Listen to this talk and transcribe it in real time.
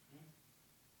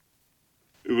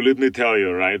Let me tell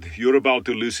you, right? You're about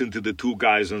to listen to the Two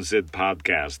Guys on Set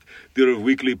podcast. They're a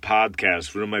weekly podcast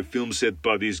from my film set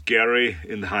buddies Gary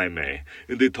and Jaime.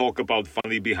 And they talk about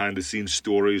funny behind-the-scenes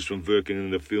stories from working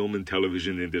in the film and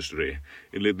television industry.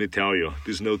 And let me tell you,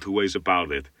 there's no two ways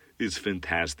about it. It's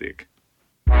fantastic.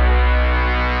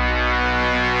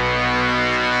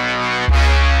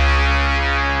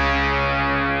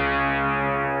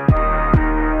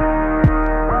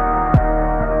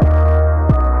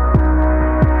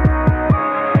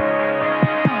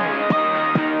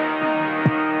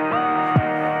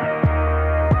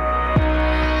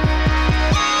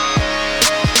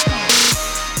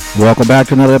 Welcome back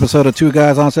to another episode of Two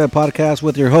Guys on Set podcast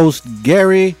with your host,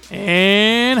 Gary.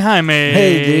 And Jaime.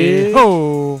 Hey, dude.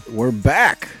 Oh. We're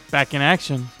back. Back in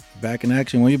action. Back in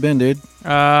action. Where you been, dude?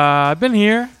 I've been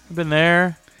here. I've been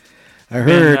there. I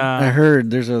heard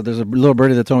there's a little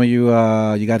birdie that told me you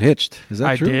got hitched. Is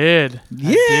that true? I did. Yeah.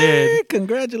 I did.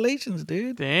 Congratulations,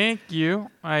 dude. Thank you.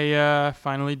 I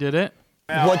finally did it.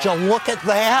 Would you look at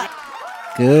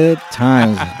that? Good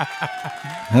times.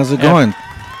 How's it going?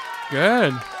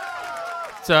 Good.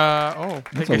 It's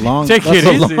Take it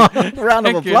easy. Round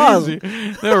of applause.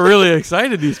 They were really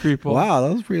excited, these people. Wow,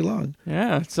 that was pretty long.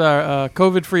 Yeah, it's our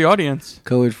COVID-free audience.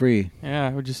 COVID-free.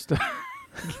 Yeah, we just give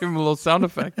them a little sound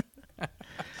effect.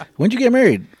 When'd you get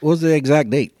married? What was the exact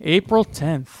date? April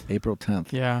 10th. April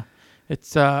 10th. Yeah.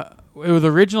 It's the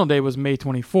original day was May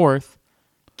 24th.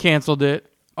 Canceled it.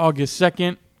 August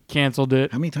 2nd. Canceled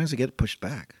it. How many times did it get pushed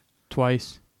back?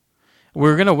 Twice. We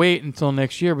were going to wait until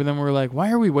next year, but then we were like, why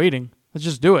are we waiting? Let's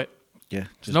just do it. Yeah.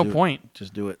 There's no point.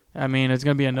 Just do it. I mean, it's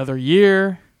going to be another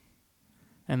year,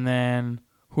 and then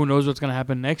who knows what's going to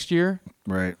happen next year.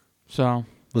 Right. So.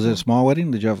 Was it a small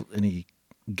wedding? Did you have any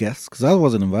guests? Because I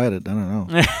wasn't invited. I don't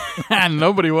know.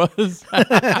 Nobody was.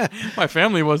 My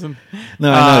family wasn't.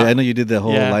 No, I know you did the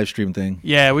whole live stream thing.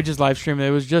 Yeah, we just live streamed.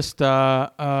 It was just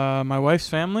my wife's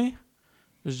family.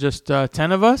 It was just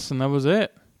 10 of us, and that was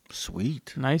it.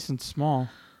 Sweet. Nice and small.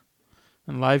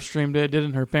 And live streamed it. Did it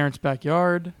in her parents'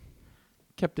 backyard.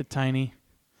 Kept it tiny.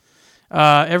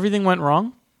 Everything went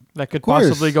wrong that could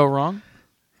possibly go wrong.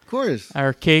 Of course.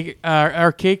 Our cake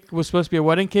was supposed to be a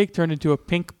wedding cake, turned into a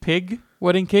pink pig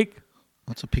wedding cake.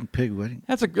 What's a pink pig wedding?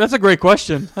 That's a great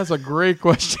question. That's a great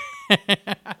question.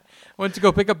 I went to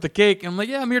go pick up the cake, and I'm like,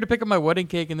 yeah, I'm here to pick up my wedding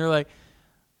cake, and they're like,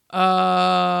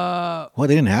 what,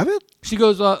 they didn't have it? She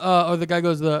goes, or the guy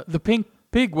goes, the pink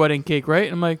pig wedding cake, right?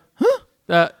 And I'm like,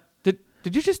 huh?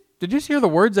 Did you just hear the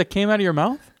words that came out of your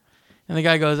mouth? And the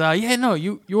guy goes, yeah, no,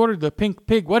 you ordered the pink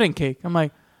pig wedding cake. I'm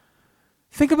like,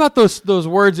 think about those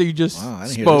words that you just spoke. I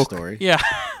didn't hear this story. Yeah.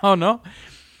 Oh, no.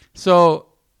 So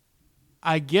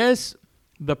I guess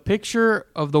the picture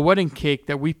of the wedding cake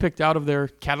that we picked out of their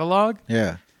catalog,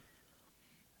 yeah,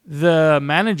 the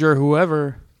manager,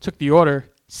 whoever took the order,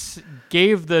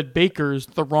 gave the bakers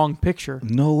the wrong picture.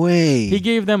 No way. He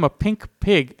gave them a pink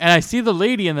pig. And I see the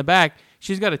lady in the back.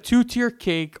 She's got a 2-tier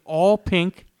cake, all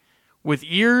pink, with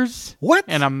ears. What?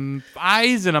 And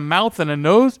eyes and a mouth and a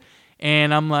nose.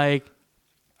 And I'm like,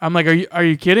 are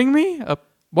you kidding me?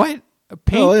 What? A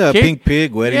pink cake? Pink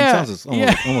pig wedding. Yeah, Sounds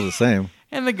almost the same.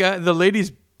 And the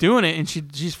lady's doing it, and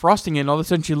she's frosting it, and all of a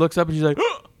sudden she looks up and she's like,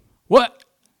 what?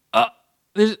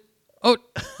 What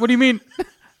do you mean?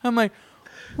 I'm like,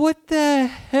 what the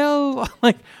hell? I'm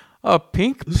like, a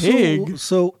pink pig?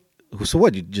 So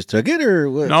what? You just took it or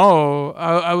what? No,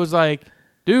 I was like,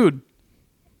 dude,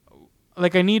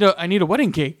 like I need a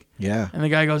wedding cake. Yeah. And the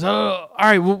guy goes, oh, all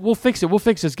right, we'll fix it. We'll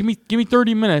fix this. Give me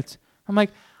 30 minutes. I'm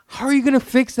like, how are you gonna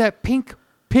fix that pink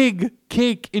pig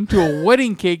cake into a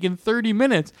wedding cake in 30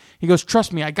 minutes? He goes,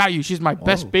 trust me, I got you. She's my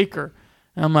best baker.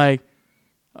 And I'm like,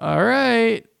 all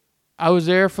right. I was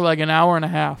there for like an hour and a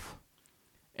half.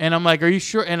 And I'm like, are you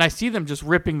sure? And I see them just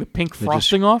ripping the pink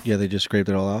frosting off. Yeah, they just scraped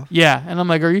it all off? Yeah. And I'm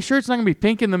like, are you sure it's not going to be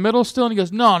pink in the middle still? And he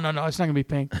goes, no, it's not going to be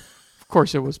pink. Of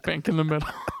course it was pink in the middle.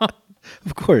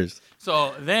 Of course.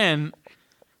 So then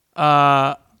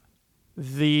so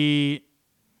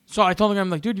I told him,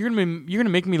 I'm like, dude, you're gonna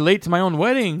make me late to my own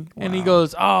wedding. Wow. And he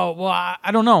goes, oh, well,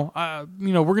 I don't know.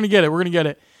 We're going to get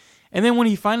it. And then when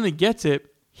he finally gets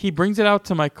it, he brings it out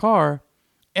to my car.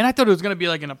 And I thought it was going to be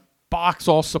like in a box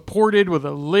all supported with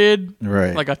a lid,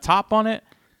 right, like a top on it.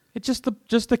 It's just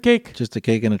the cake. Just a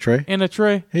cake in a tray? In a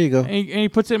tray. Here you go. And he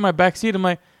puts it in my back seat. I'm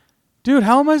like, dude,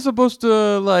 how am I supposed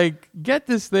to like get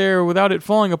this there without it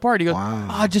falling apart? He goes,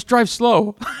 wow. Just drive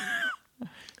slow.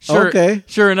 Okay.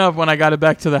 Sure enough, when I got it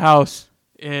back to the house,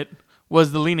 it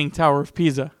was the Leaning Tower of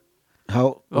Pisa.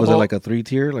 How was it, like a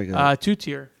 3-tier? Like a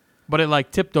 2-tier. But it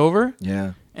like tipped over.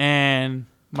 Yeah. And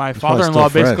my father-in-law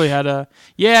basically had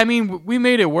we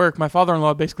made it work. My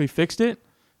father-in-law basically fixed it.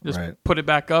 just Right. put it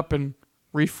back up and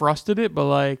refrosted it. But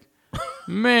like,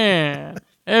 man,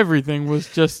 everything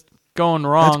was just going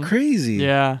wrong. That's crazy.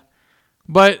 Yeah.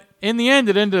 But in the end,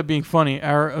 it ended up being funny.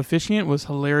 Our officiant was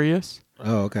hilarious.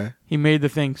 Oh, okay. He made the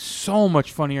thing so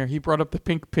much funnier. He brought up the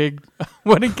pink pig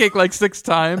wedding cake like 6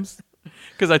 times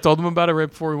because I told him about it right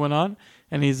before we went on.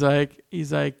 And he's like,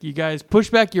 you guys push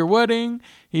back your wedding.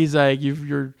 He's like,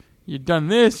 you've done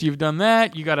this, you've done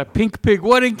that. You got a pink pig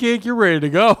wedding cake. You're ready to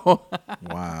go.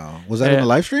 Wow. Was that in the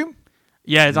live stream?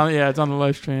 Yeah, it's on the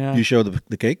live stream. Yeah. You showed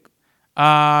the cake?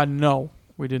 No,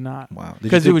 we did not. Wow. Did you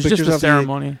Because it take was just pictures a of the-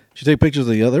 ceremony. Did you take pictures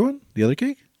of the other one? The other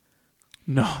cake?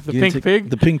 No, the You didn't pink take- pig.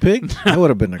 The pink pig? That would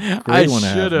have been a great I one to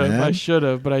have, should have. man. I should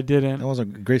have, but I That didn't. was a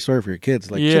great story for your kids.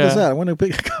 Like, check Yeah. this out. I want to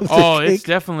pick up the Oh, cake. it's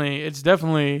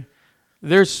definitely.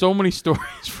 There's so many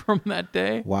stories from that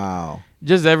day. Wow.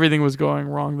 Just everything was going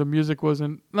wrong. The music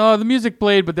wasn't. No, the music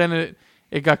played, but then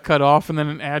it got cut off, and then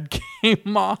an ad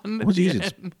came on. What was you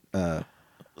using?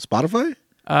 Spotify?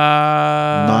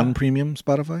 Uh, Non-premium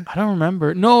Spotify? I don't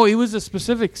remember. No, it was a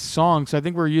specific song, so I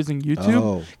think we were using YouTube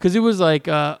Oh. because it was like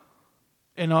an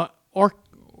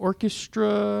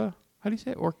orchestra. How do you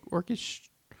say it? Orchestra?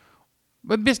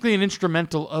 But basically an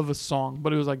instrumental of a song,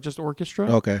 but it was like just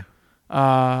orchestra. Okay.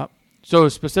 So it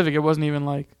was specific. It wasn't even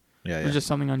like Yeah, it was just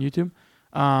something on YouTube.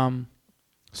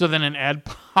 So then an ad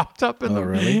popped up in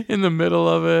really? in the middle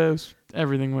of it.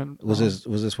 Everything went. Was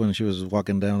wrong. this when she was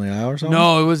walking down the aisle or something?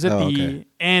 No, it was at Oh, the okay.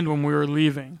 end when we were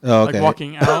leaving. Oh, okay. Like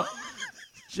walking out.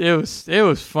 It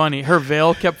was funny. Her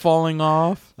veil kept falling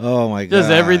off. Oh my god. Just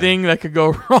everything that could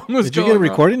go wrong was. Did you get going a wrong.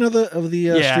 recording of the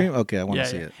Yeah. stream? Okay, I want to Yeah,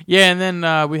 see yeah. it. Yeah, and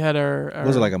then we had our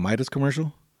Was it like a Midas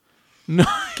commercial? no.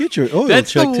 Get your oil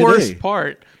That's the check worst today.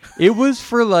 part. It was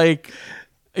for like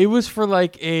a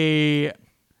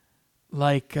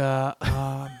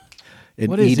An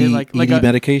what is ED, it like ED a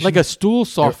medication? like a stool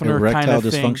softener erectile kind of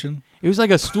dysfunction? thing. It was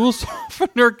like a stool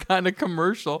softener kind of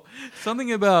commercial.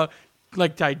 Something about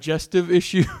like digestive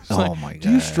issues. Oh, Like, my do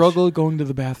you gosh. struggle going to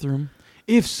the bathroom?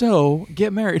 If so,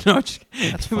 get married. No, That's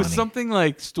it was funny. something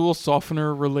like stool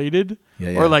softener related, Yeah,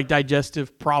 yeah. or like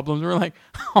digestive problems. We're like,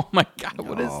 oh my god,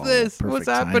 what is Oh, this? perfect What's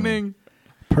timing. happening?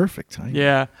 Perfect time.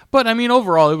 Yeah, but I mean,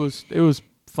 overall, it was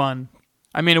fun.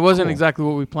 I mean, it wasn't Cool. exactly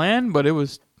what we planned, but it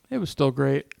was still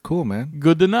great. Cool, man.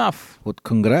 Good enough. Well,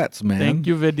 congrats, man. Thank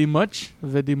you very much,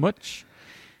 very much.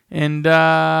 And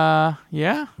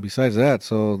yeah, Besides that,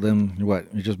 so then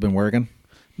what? You've just been working?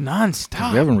 'Cause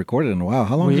nonstop. we haven't recorded in a while.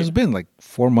 How long has it been? Like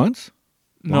 4 months?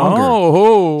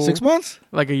 No, 6 months?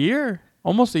 like a year,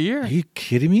 almost a year. Are you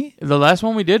kidding me? The last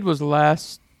one we did was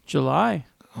last July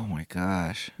Oh my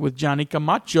gosh. with Johnny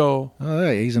Camacho. Oh,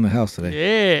 yeah, he's in the house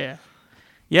today.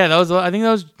 Yeah, that was. I think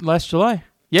that was last July.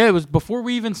 Yeah, it was before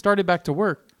we even started back to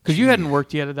work because you hadn't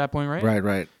worked yet at that point, right?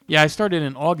 Right. Yeah, I started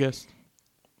in August.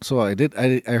 So I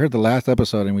heard the last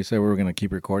episode and we said we were going to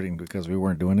keep recording because we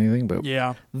weren't doing anything, but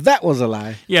Yeah. that was a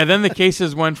lie. Yeah, then the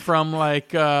cases went from like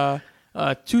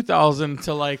 2,000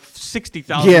 to like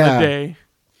 60,000 Yeah. a day.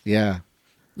 Yeah.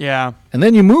 Yeah. And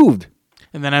then you moved.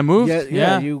 And then I moved.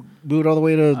 Yeah. You moved all the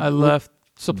way to... I left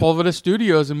Sepulveda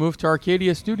Studios and moved to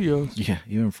Arcadia Studios. Yeah,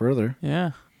 even further.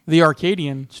 Yeah. The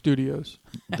Arcadian Studios.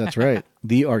 That's right.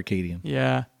 The Arcadian.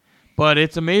 Yeah. But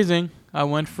it's amazing. I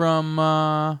went from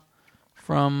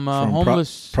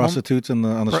homeless prostitutes on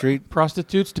the street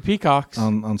prostitutes to peacocks.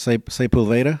 on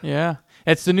Sepulveda. Yeah.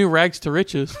 It's the new rags to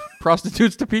riches.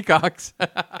 Prostitutes to peacocks.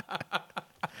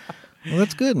 Well,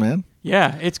 that's good, man.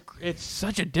 Yeah, it's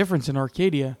such a difference in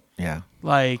Arcadia. Yeah.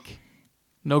 Like,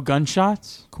 no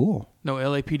gunshots, Cool. no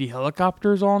LAPD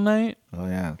helicopters all night. Oh,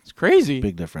 yeah. It's crazy.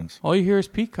 Big difference. All you hear is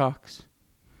peacocks.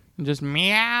 And just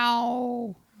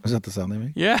meow. Is that the sound they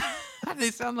make? Yeah.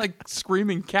 They sound like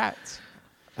screaming cats.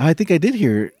 I think I did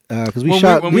hear because we When we-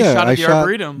 shot. when we shot at I the shot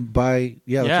Arboretum. by.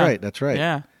 Yeah, that's right.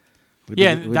 Yeah. We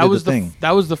Yeah, did- we that did was the thing.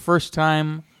 that was the first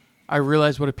time I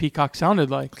realized what a peacock sounded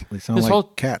like. They sound this like whole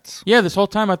cats. Yeah, this whole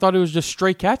time I thought it was just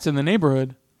stray cats in the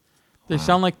neighborhood. They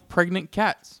sound like pregnant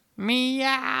cats.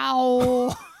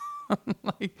 Meow.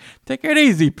 Like, take it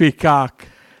easy, peacock.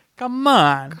 Come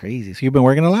on. Crazy. So you've been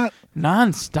working a lot.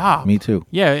 Non-stop. Me too.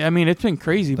 Yeah, I mean, it's been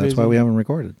crazy That's busy. why we haven't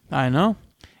recorded. I know.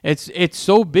 It's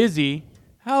so busy.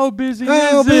 How busy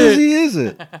How is busy is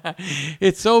it?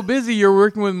 It's so busy you're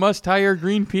working with must-hire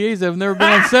green PAs that have never been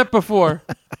on set before.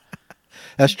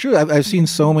 That's true. I've seen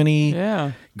so many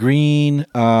Yeah. green,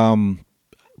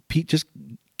 just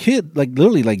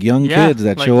literally like young Yeah, kids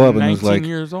that like show up and it's 19 like,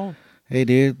 years old. hey,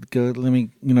 dude, let me,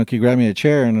 can you grab me a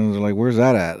chair? And they're like, where's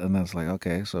that at? And that's like,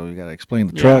 okay, so you got to explain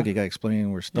the Yeah. truck, you got to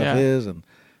explain where stuff Yeah. is, and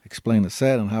explain the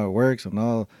set and how it works and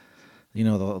all. you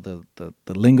know,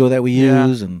 the lingo that we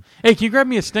use, and hey, can you grab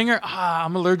me a stinger?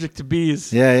 I'm allergic to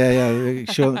bees. yeah.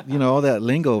 Show, you know, all that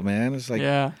lingo, man. It's like,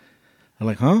 Yeah. I'm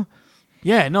like, huh?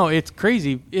 Yeah, no, it's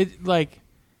crazy. It like,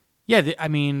 yeah, I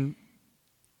mean,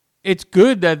 it's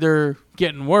good that they're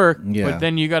getting work, Yeah. but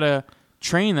then you gotta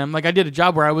train them. Like I did a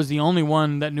job where I was the only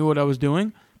one that knew what I was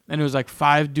doing, and it was like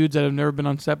 5 dudes that have never been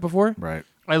on set before. Right.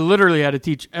 I literally had to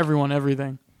teach everyone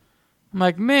everything. I'm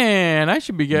like, man, I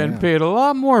should be getting paid a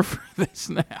lot more for this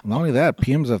now. Not only that,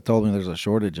 PMs have told me there's a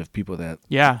shortage of people that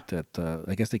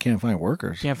I guess they can't find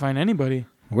workers. Can't find anybody.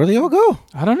 Where do they all go?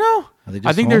 I don't know. Are they just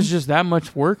I think home? there's just that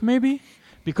much work, maybe,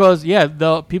 because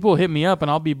the people hit me up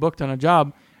and I'll be booked on a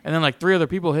job, and then like 3 other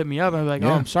people hit me up and I'm like,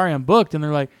 oh, I'm sorry, I'm booked, and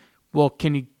they're like, well,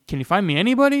 can you find me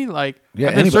anybody? Like,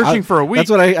 I've been searching for a week. That's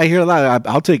what I hear a lot.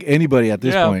 I'll take anybody at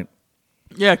this point.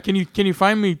 Yeah, can you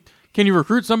find me? Can you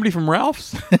recruit somebody from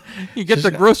Ralph's? You get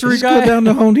the grocery just guy. Go down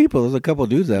to Home Depot. There's a couple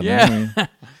dudes out there. Yeah,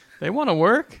 they want to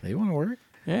work. They want to work.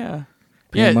 Yeah,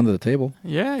 Pay them under the table.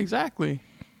 Yeah, exactly.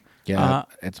 Yeah,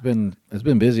 it's been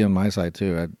busy on my side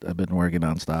too. I've been working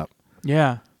nonstop.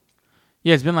 Yeah,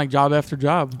 it's been like job after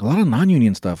job. A lot of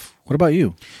non-union stuff. What about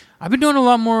you? I've been doing a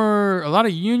lot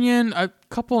of union, a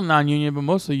couple non-union, but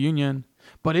mostly union.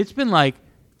 But it's been like,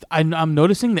 I'm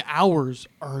noticing the hours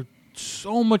are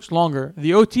so much longer.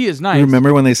 The OT is nice. You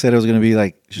remember when they said it was going to be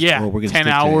like, we're going to 10 stick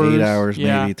hours, to 8 hours,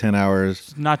 maybe 10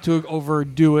 hours. Not to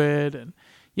overdo it. And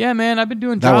yeah, man, I've been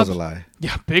doing that jobs. That was a lie.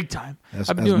 Yeah, big time.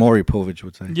 As Maury Povich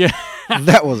would say. Yeah.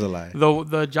 That was a lie.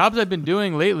 The jobs I've been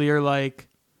doing lately are like,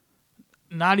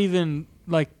 not even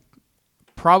like,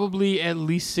 probably at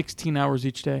least 16 hours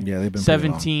each day. Yeah, they've been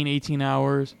 17, 18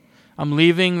 hours. I'm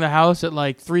leaving the house at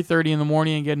like 3:30 in the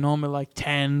morning and getting home at like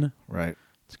 10. Right.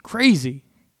 It's crazy.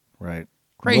 Right.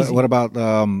 Crazy. What about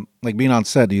like being on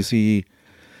set? Do you see,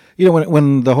 you know,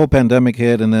 when the whole pandemic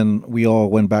hit and then we all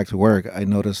went back to work, I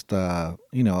noticed,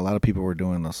 you know, a lot of people were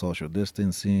doing the social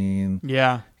distancing.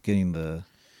 Yeah. Getting the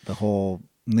whole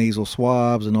nasal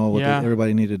swabs and all what Yeah.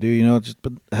 everybody needed to do. You know,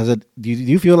 but do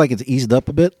you feel like it's eased up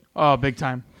a bit? Oh, big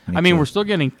time. Me I mean, too. we're still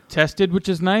getting tested, which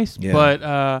is nice. Yeah.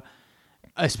 But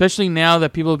especially now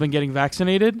that people have been getting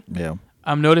vaccinated, Yeah.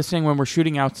 I'm noticing when we're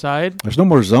shooting outside. There's no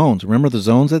more zones. Remember the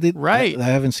zones that they? Right. I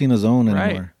haven't seen a zone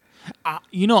anymore.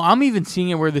 You know, I'm even seeing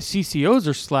it where the CCOs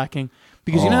are slacking.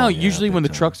 Because you know how usually when the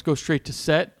trucks go straight to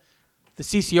set, the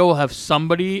CCO will have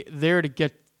somebody there to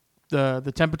get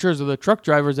the temperatures of the truck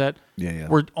drivers that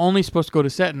were only supposed to go to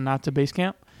set and not to base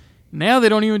camp. Now they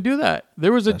don't even do that.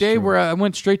 There was a day where I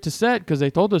went straight to set because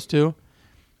they told us to.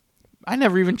 I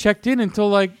never even checked in until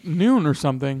like noon or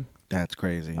something. That's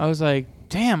crazy. I was like,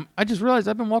 damn, I just realized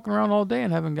I've been walking around all day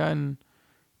and haven't gotten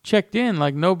checked in.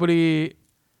 Like nobody,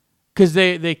 because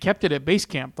they kept it at base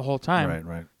camp the whole time.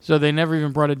 Right. So they never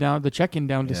even brought it down, the check-in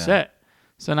down to set.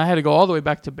 So then I had to go all the way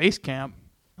back to base camp.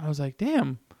 I was like,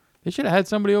 damn, they should have had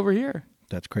somebody over here.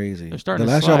 That's crazy. They're starting the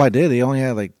to last slack. job I did, they only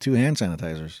had like 2 hand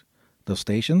sanitizers, those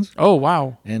stations. Oh,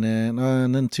 wow. And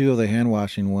then 2 of the hand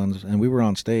washing ones, and we were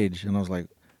on stage, and I was like,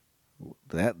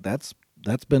 that's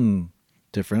been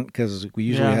different because we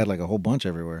usually had like a whole bunch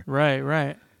everywhere.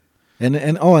 Right.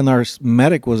 And our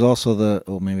medic was also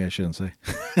maybe I shouldn't say.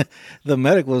 The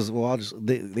medic was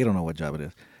they don't know what job it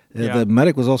is. The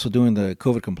medic was also doing the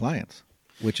COVID compliance,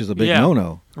 which is a big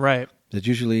no-no. Right. It's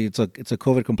usually it's a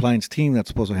COVID compliance team that's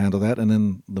supposed to handle that, and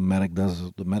then the medic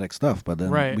does the medic stuff. But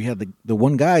then we had the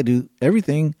one guy do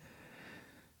everything,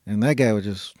 and that guy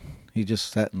he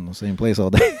just sat in the same place all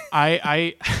day.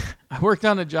 I worked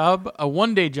on a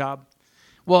 1-day job.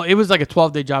 Well, it was like a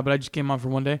 12-day job, but I just came on for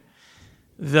 1 day.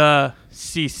 The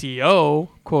CCO,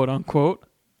 quote unquote,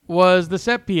 was the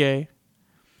set PA.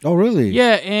 Oh, really?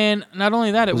 Yeah, and not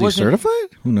only that, it was wasn't he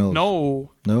certified? Who knows?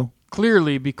 No.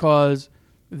 Clearly, because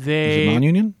they was it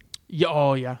non-union? Yeah.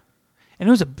 Oh, yeah. And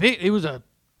it was a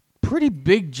pretty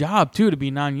big job too to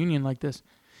be non-union like this.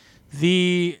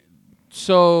 You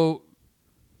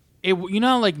know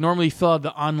how, like normally you fill out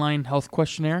the online health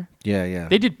questionnaire? Yeah.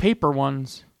 They did paper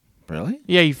ones. Really?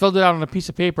 Yeah, you filled it out on a piece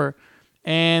of paper,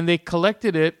 and they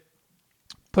collected it,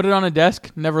 put it on a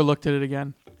desk, never looked at it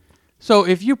again. So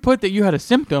if you put that you had a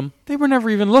symptom, they were never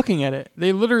even looking at it.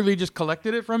 They literally just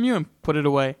collected it from you and put it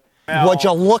away. Would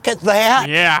you look at that?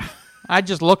 Yeah. I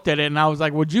just looked at it, and I was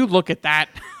like, would you look at that?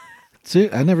 See,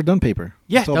 I've never done paper.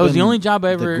 Yeah, that was the only job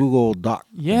I ever... The Google Doc.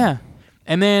 Yeah.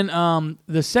 And then so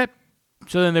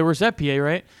then they were set PA,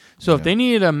 right? So if they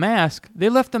needed a mask, they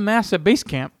left the mask at base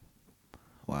camp.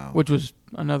 Wow. Which was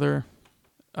another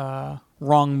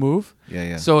wrong move.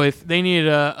 Yeah. So if they needed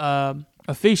a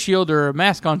face shield or a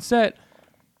mask on set,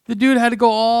 the dude had to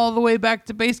go all the way back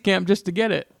to base camp just to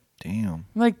get it. Damn. I'm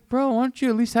like, bro, why don't you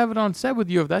at least have it on set with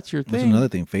you if that's your That's thing? another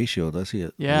thing. Face shield. I see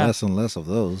it less and less of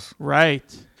those. Right.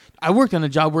 I worked on a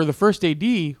job where the first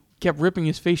AD kept ripping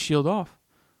his face shield off.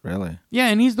 Really? Yeah,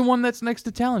 and he's the one that's next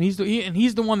to Talon. He's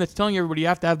the one that's telling everybody you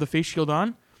have to have the face shield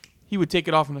on. He would take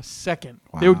it off in a second.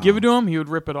 Wow. They would give it to him. He would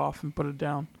rip it off and put it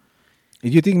down. Do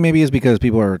you think maybe it's because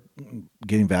people are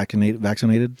getting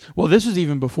vaccinated? Well, this was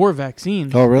even before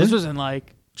vaccines. Oh, really? This was in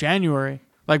like January,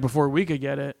 like before we could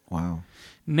get it. Wow.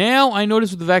 Now I notice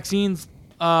with the vaccines,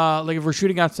 like if we're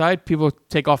shooting outside, people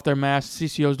take off their masks.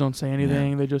 CCOs don't say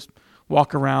anything. Yeah. They just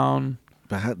walk around.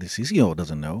 But the CCO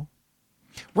doesn't know.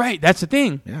 Right, that's the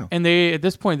thing. Yeah. And they at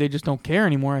this point they just don't care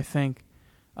anymore. I think.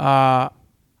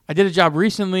 I did a job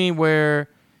recently where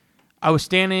I was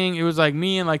standing. It was like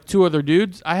me and like two other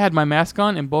dudes. I had my mask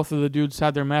on, and both of the dudes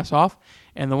had their masks off.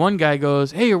 And the one guy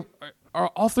goes, "Hey, are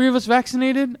all three of us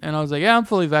vaccinated?" And I was like, "Yeah, I'm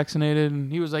fully vaccinated."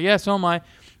 And he was like, "Yeah, so am I."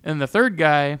 And the third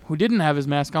guy, who didn't have his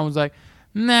mask on, was like,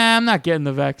 "Nah, I'm not getting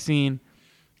the vaccine."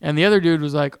 And the other dude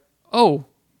was like, "Oh."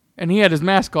 And he had his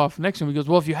mask off next to him. He goes,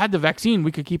 "Well, if you had the vaccine,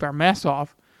 we could keep our masks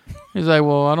off." He's like,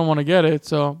 "Well, I don't want to get it."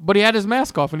 So, but he had his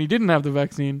mask off, and he didn't have the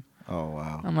vaccine. Oh,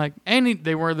 wow. I'm like, and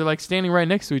they're like standing right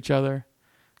next to each other.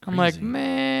 Crazy. I'm like,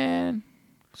 man.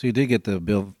 So you did get the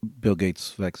Bill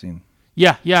Gates vaccine?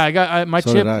 Yeah. I got my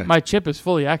so chip. Did I. My chip is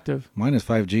fully active. Mine is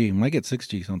 5G. Might get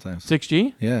 6G sometimes.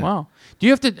 6G? Yeah. Wow. Do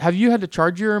you have you had to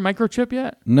charge your microchip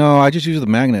yet? No, I just use the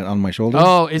magnet on my shoulder.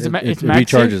 Oh, it's it MagSafe?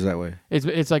 recharges that way.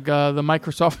 It's like the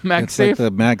Microsoft MagSafe. It's like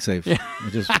the MagSafe.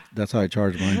 Yeah. That's how I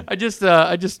charge mine. I just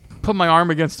put my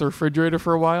arm against the refrigerator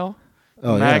for a while.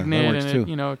 Oh, magnet, yeah, that works and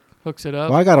too. it hooks it up.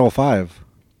 Well, I got all 5.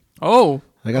 Oh.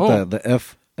 I got the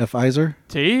Pfizer.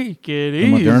 Take it the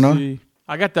easy. Moderna.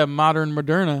 I got that modern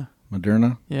Moderna.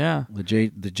 Yeah. The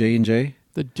J&J.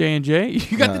 The J&J.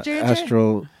 You got the J&J.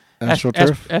 AstroTurf.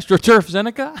 AstroTurf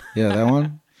Zeneca. Yeah, that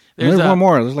one. There's one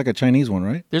more. There's like a Chinese one,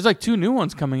 right? There's like 2 new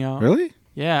ones coming out. Really?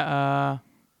 Yeah.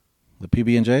 The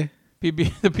PB&J. The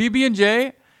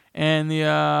PB&J and the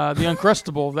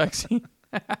Uncrustable vaccine.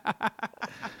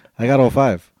 I got all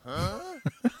 5.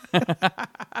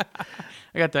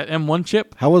 I got that M1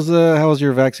 chip. How was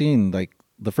your vaccine? Like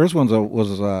the first one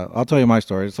was I'll tell you my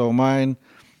story. So mine,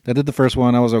 I did the first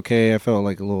one. I was okay. I felt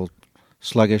like a little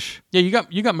sluggish. Yeah, you got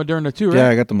Moderna too, right? Yeah,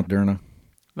 I got the Moderna.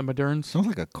 The Moderns. Sounds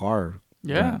like a car.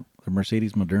 Yeah. The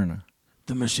Mercedes Moderna.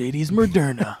 The Mercedes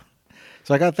Moderna.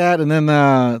 So I got that, and then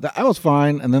I was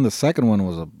fine. And then the second one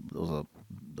was a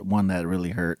one that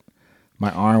really hurt.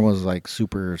 My arm was like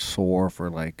super sore for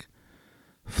like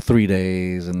 3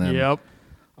 days, and then yep.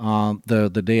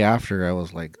 The day after, I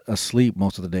was like asleep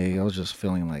most of the day. I was just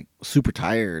feeling like super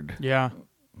tired. Yeah.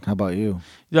 How about you?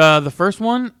 The first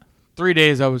one, 3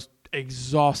 days, I was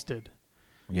exhausted.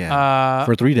 Yeah.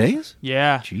 For 3 days?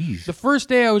 Yeah. Jeez. The first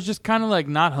day, I was just kind of like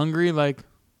not hungry, like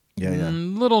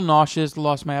little nauseous,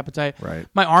 lost my appetite. Right.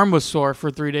 My arm was sore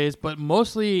for 3 days, but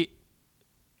mostly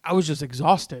I was just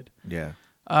exhausted. Yeah.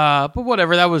 But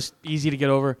whatever, that was easy to get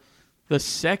over. The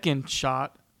second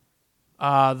shot,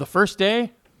 the first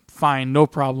day, fine, no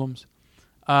problems.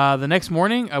 The next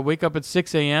morning, I wake up at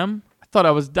 6 a.m. I thought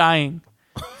I was dying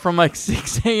from like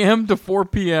 6 a.m. to 4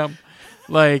 p.m.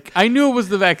 Like, I knew it was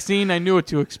the vaccine. I knew what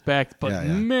to expect. But,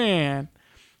 man,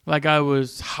 like I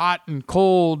was hot and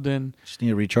cold. And just need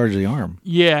to recharge the arm.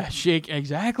 Yeah, shake.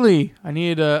 Exactly. I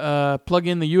needed to plug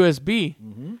in the USB.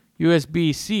 Mm-hmm.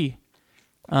 USB-C.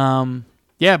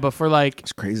 Yeah, but for like...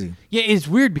 It's crazy. Yeah, it's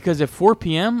weird because at 4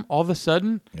 p.m., all of a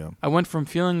sudden, I went from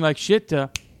feeling like shit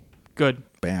to good.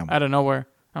 Bam. Out of nowhere.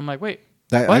 I'm like, wait,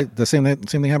 the same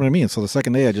thing happened to me. And so the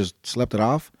second day, I just slept it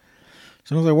off. As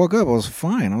soon as I woke up, I was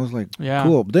fine. I was like,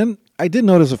 cool. But then I did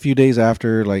notice a few days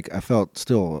after, like, I felt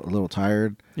still a little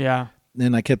tired. Yeah.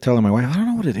 Then I kept telling my wife, I don't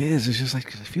know what it is. It's just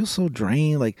like, I feel so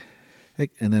drained. Like,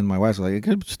 and then my wife's like, it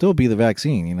could still be the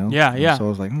vaccine, you know? Yeah, yeah. So I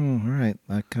was like, all right,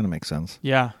 that kind of makes sense.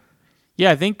 Yeah.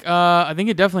 Yeah, I think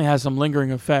it definitely has some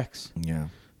lingering effects. Yeah.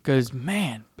 Because,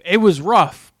 man, it was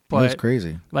rough. But it was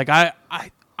crazy. Like, I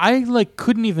like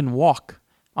couldn't even walk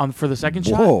for the second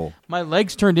shot. My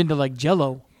legs turned into like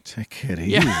Jell-O. Take it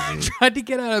easy. Yeah, I tried to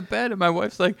get out of bed, and my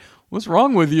wife's like, "What's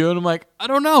wrong with you?" And I'm like, "I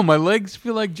don't know. My legs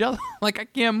feel like Jell-O. Like I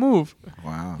can't move."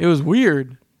 Wow. It was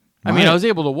weird. I mean, I was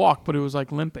able to walk, but it was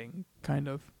like limping, kind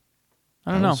of.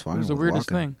 I don't know. It was the weirdest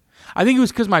thing. I think it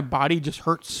was because my body just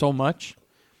hurt so much,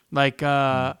 like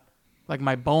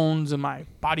my bones and my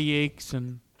body aches,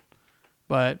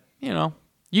 but you know,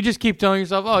 you just keep telling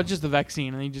yourself, "Oh, it's just the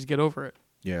vaccine," and you just get over it.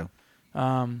 Yeah.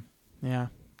 Yeah.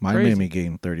 Mine made me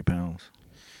gain 30 pounds.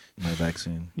 My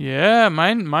vaccine. Yeah,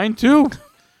 mine too.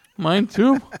 Mine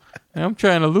too. I'm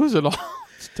trying to lose it all.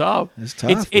 It's tough. It's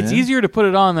tough. It's easier to put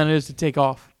it on than it is to take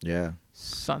off. Yeah.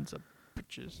 Sons of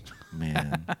bitches.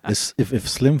 Man, if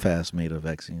Slim Fast made a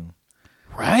vaccine,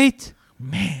 right?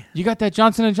 Man, you got that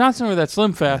Johnson & Johnson or that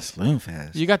Slim Fast? Slim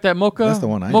Fast. You got that Mocha? That's the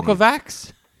one I Mocha need.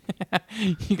 Vax?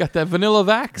 You got that Vanilla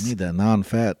I Vax? need that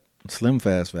non-fat Slim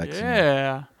Fast vaccine.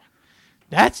 Yeah.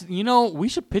 That's, we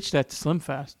should pitch that to Slim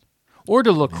Fast. Or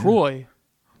to LaCroix.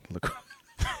 Look,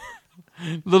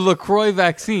 The LaCroix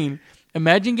vaccine.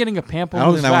 Imagine getting a pamplemousse I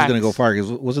don't think that one's vax. going to go far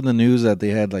because wasn't the news that they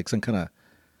had like some kind of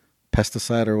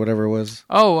pesticide or whatever it was?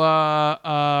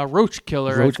 Oh, roach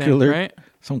killer, Roach I think, killer? right?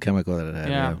 Some chemical that it had.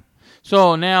 Yeah.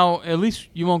 So now, at least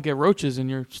you won't get roaches in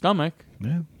your stomach.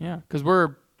 Yeah. Yeah, because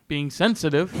we're being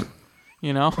sensitive,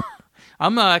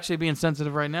 I'm actually being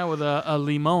sensitive right now with a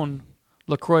limon,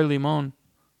 LaCroix limon.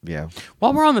 Yeah.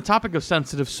 While we're on the topic of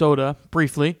sensitive soda,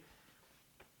 briefly,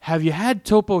 have you had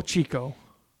Topo Chico?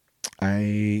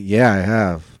 I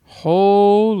have.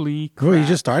 Holy crap. Oh, you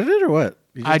just started it or what?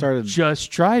 You just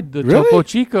just tried the Really? Topo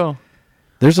Chico.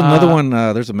 There's another one.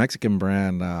 There's a Mexican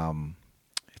brand.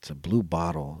 It's a blue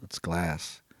bottle. It's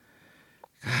glass.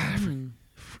 God,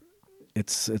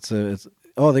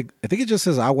 I think it just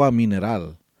says agua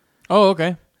mineral. Oh,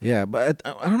 okay. Yeah, but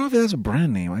I don't know if that's a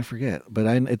brand name. I forget. But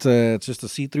it's just a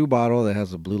see-through bottle that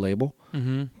has a blue label.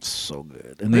 Mm-hmm. So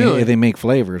good, and Really? they make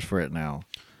flavors for it now.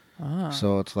 Ah.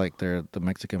 So it's like they're the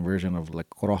Mexican version of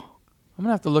Lecro. I'm going to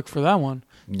have to look for that one.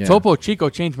 Yeah. Topo Chico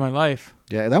changed my life.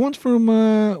 Yeah, that one's from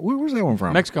where's that one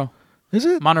from? Mexico. Is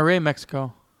it? Monterrey,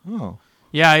 Mexico. Oh,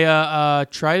 Yeah, I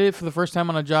tried it for the first time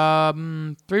on a job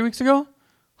 3 weeks ago.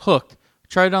 Hooked.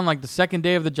 Tried it on like the second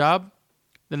day of the job.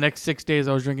 The next 6 days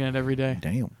I was drinking it every day.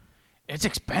 damn. It's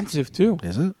expensive too.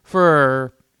 Is it?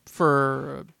 For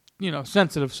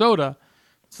sensitive soda.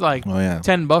 It's like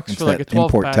 $10 It's for like that a 12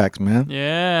 import pack. tax, man.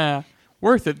 Yeah.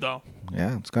 Worth it though.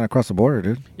 Yeah, it's kind of across the border,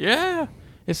 dude. Yeah.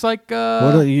 It's like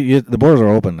Well, the borders are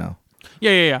open now,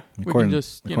 yeah. We according, can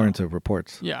just according to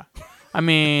reports. yeah. I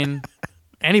mean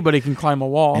anybody can climb a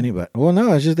wall. Anybody? Well,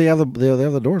 no, it's just they have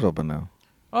the doors open now.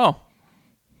 Oh.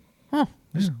 Huh.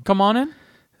 Just come on in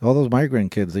All those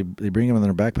migrant kids, they bring them in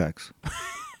their backpacks.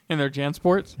 in their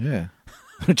JanSports. Yeah.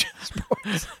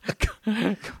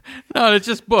 No, it's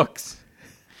just books.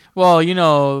 Well,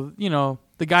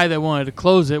 the guy that wanted to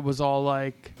close it was all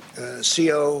like,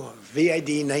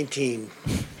 COVID 19.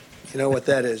 You know what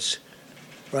that is,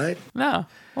 right? no.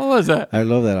 What was that? I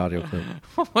love that audio clip.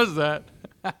 What was that?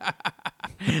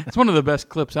 It's one of the best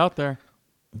clips out there.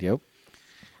 Yep.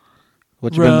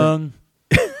 What you been? Wrong.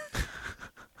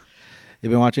 You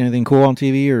been watching anything cool on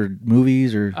TV or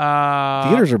movies or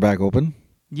theaters are back open?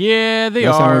 Yeah, they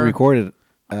Last are. time we recorded,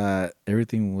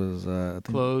 everything was I think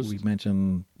Closed. We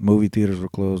mentioned movie theaters were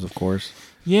closed, of course.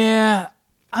 Yeah,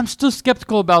 I'm still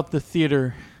skeptical about the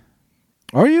theater.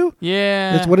 Are you?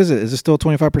 Yeah. What is it? Is it still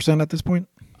 25% at this point?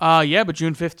 Yeah, but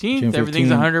June 15th, everything's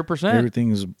 100%.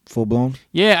 Everything's full blown.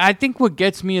 Yeah, I think what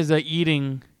gets me is the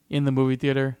eating in the movie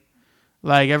theater.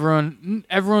 Like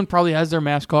everyone probably has their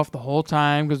mask off the whole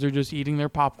time because they're just eating their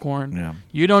popcorn. Yeah.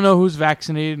 You don't know who's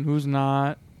vaccinated and who's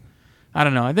not. I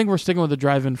don't know. I think we're sticking with the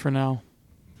drive-in for now.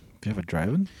 Do you have a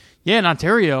drive-in? Yeah, in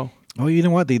Ontario. Oh, you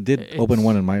know what? They did open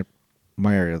one in my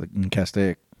area, like in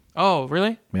Castaic. Oh,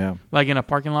 really? Yeah. Like in a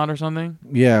parking lot or something?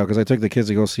 Yeah, because I took the kids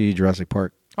to go see Jurassic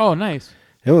Park. Oh, nice.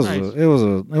 It was Nice. it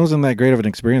wasn't that great of an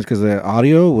experience because the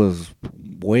audio was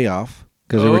way off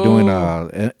because they were doing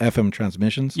FM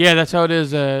transmissions. Yeah, that's how it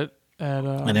is at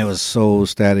And it was so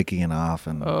staticky and off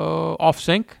and off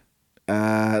sync. no,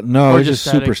 Or it was just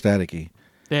just super staticky.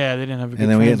 Yeah, they didn't have a good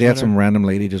And then they had transmitter. some random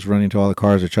lady just running to all the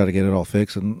cars to try to get it all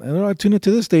fixed. And I tuned it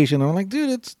to this station. I'm like, dude,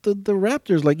 it's the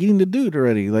Raptors like eating the dude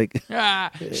already. Like,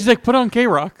 She's like, put on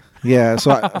K-Rock. yeah.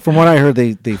 So from what I heard,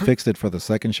 they fixed it for the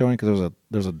second showing because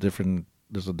there's a different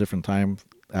time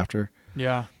after.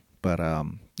 Yeah. But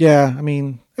yeah, I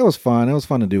mean, it was fun. It was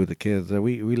fun to do with the kids.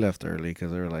 We left early because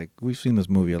they were like, we've seen this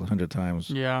movie 100 times.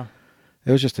 Yeah.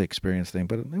 It was just an experience thing,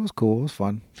 but it was cool. It was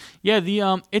fun. Yeah,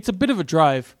 it's a bit of a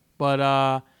drive, but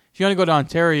if you want to go to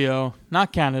Ontario,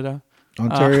 not Canada.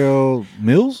 Ontario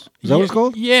Mills? Is that what it's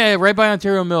called? Yeah, right by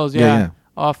Ontario Mills. Yeah. Yeah.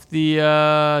 Off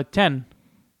the 10.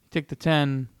 Take the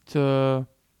 10 to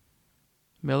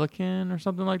Milliken or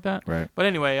something like that. Right. But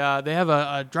anyway, they have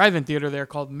a drive-in theater there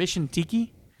called Mission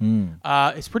Tiki.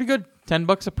 It's pretty good.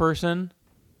 $10 a person.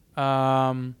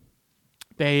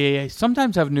 They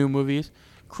sometimes have new movies.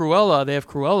 Cruella, they have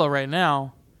Cruella right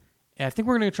now. And I think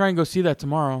we're going to try and go see that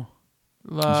tomorrow.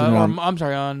 On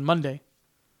Monday.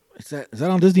 Is that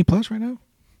on Disney Plus right now?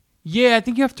 Yeah, I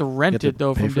think you have to rent You have it to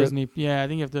though pay from for it? Disney. Yeah, I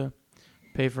think you have to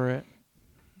pay for it.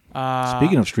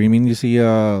 Speaking of streaming, you see,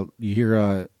 you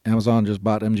hear Amazon just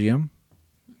bought MGM.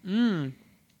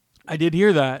 I did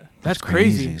hear that. That's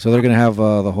crazy. So they're gonna have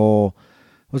the whole,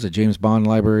 what's it, James Bond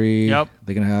library? Yep.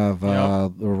 They're gonna have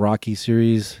the Rocky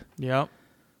series, Yep.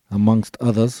 amongst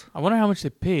others. I wonder how much they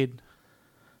paid.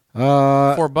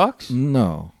 $4?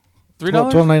 No.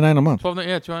 $3? $12.99 a month. $12.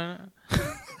 Yeah, $12.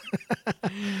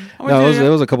 No, it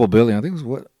was a couple billion. I think it was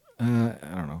what? I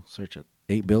don't know. Search it.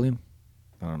 8 billion.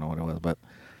 I don't know what it was, but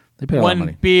they paid a lot of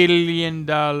money. $1 billion.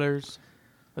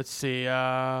 Let's see.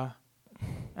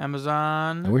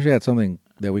 Amazon. I wish I had something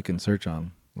that we can search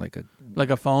on, like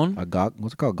a phone.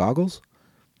 What's it called? Goggles?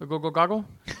 A goggle.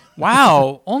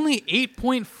 Wow, only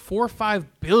 $8.45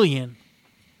 billion.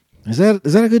 Is that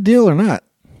a good deal or not?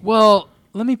 Well,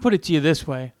 let me put it to you this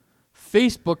way: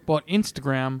 Facebook bought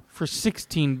Instagram for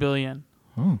 $16 billion.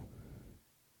 Oh,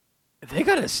 they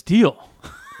got a steal.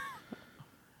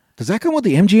 Does that come with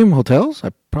the MGM hotels?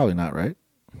 Probably not, right?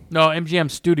 No,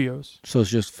 MGM Studios. So it's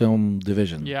just film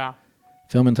division. Yeah.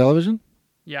 Film and television?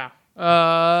 Yeah.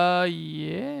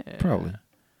 Yeah. Probably.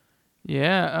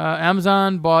 Yeah.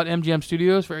 Amazon bought MGM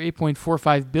Studios for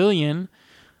 $8.45 billion,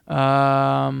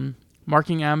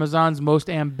 marking Amazon's most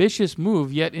ambitious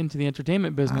move yet into the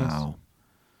entertainment business.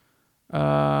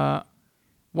 Wow.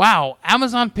 Wow.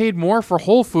 Amazon paid more for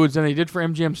Whole Foods than they did for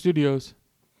MGM Studios.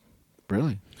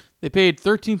 Really? They paid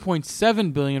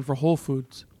 $13.7 billion for Whole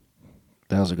Foods.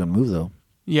 That was a good move, though.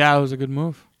 Yeah, it was a good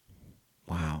move.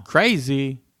 Wow.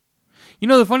 Crazy. You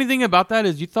know, the funny thing about that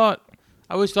is I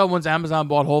always thought once Amazon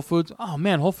bought Whole Foods, oh,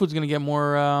 man, Whole Foods is going to get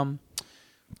more...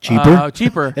 cheaper?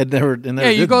 Cheaper. It never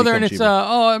you go there and it's, cheaper.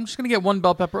 I'm just going to get one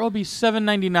bell pepper. Oh, it'll be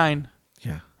 $7.99.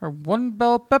 Yeah. Or one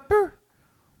bell pepper?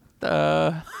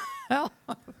 The hell?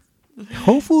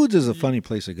 Whole Foods is a funny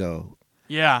place to go.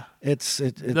 Yeah. It's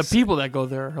the people that go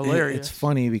there are hilarious. It's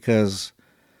funny because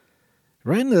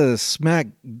right in the smack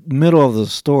middle of the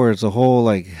store, it's a whole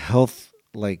like health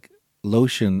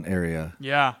lotion area.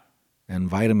 Yeah. And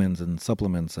vitamins and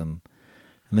supplements and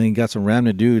then you got some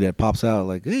random dude that pops out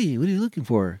like, hey, what are you looking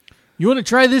for? You want to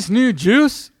try this new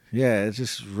juice? Yeah, it's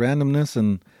just randomness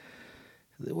and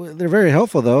they're very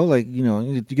helpful though. Like,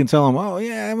 you can tell them, oh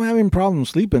yeah, I'm having problems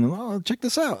sleeping. Oh, check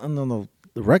this out. And then they'll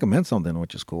recommend something,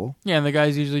 which is cool. Yeah, and the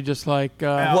guy's usually just like...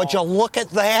 Would you look at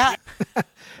that?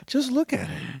 Just look at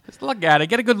it. Just look at it.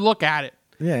 Get a good look at it.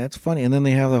 Yeah, it's funny. And then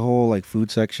they have the whole like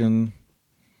food section.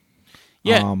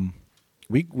 Yeah.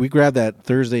 We grabbed that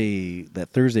Thursday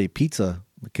pizza.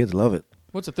 The kids love it.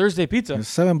 What's a Thursday pizza?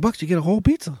 It's $7. You get a whole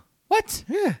pizza. What?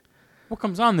 Yeah. What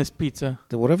comes on this pizza?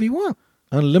 Whatever you want.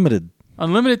 Unlimited.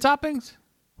 Unlimited toppings?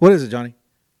 What is it, Johnny?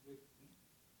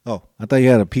 Oh, I thought you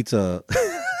had a pizza.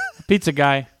 Pizza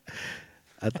guy.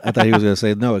 I thought he was going to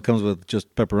say, no, it comes with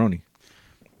just pepperoni.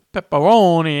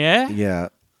 Pepperoni, eh? Yeah.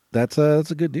 That's a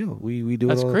good deal. We do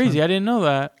That's it all crazy. the time. I didn't know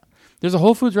that. There's a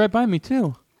Whole Foods right by me,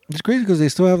 too. It's crazy because they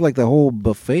still have like the whole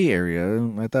buffet area.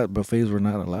 I thought buffets were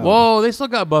not allowed. Whoa, they still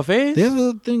got buffets? They have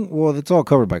a thing. Well, it's all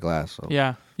covered by glass. So.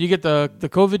 Yeah. You get the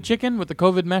COVID chicken with the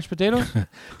COVID mashed potatoes?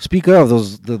 Speak of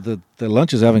those, the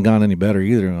lunches haven't gone any better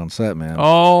either on set, man.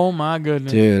 Oh, my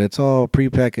goodness. Dude, it's all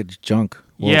prepackaged junk.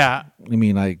 Well, yeah. I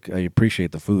mean, I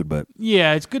appreciate the food, but...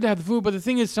 Yeah, it's good to have the food, but the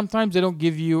thing is sometimes they don't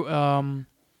give you a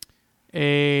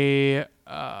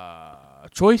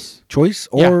choice. Choice?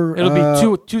 Yeah, Or... it'll be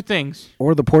two things.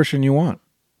 Or the portion you want.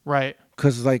 Right.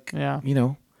 Because, like, Yeah.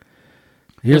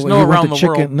 There's no around the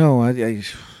chicken. world. No,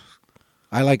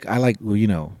 I like,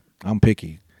 well, I'm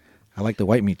picky. I like the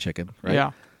white meat chicken, right?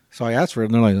 Yeah. So I asked for it,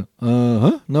 and they're like,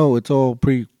 huh? No, it's all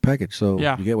pre-packaged, so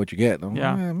Yeah. you get what you get. I'm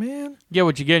Yeah. like, "Ah, man. Get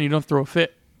what you get and you don't throw a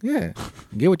fit. Yeah.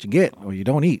 You get what you get, or you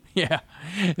don't eat. Yeah.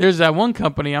 There's that one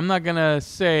company, I'm not going to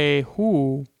say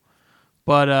who,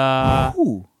 but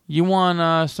Ooh. you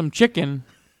want some chicken,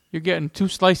 you're getting 2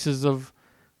 slices of,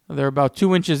 they're about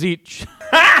 2 inches each.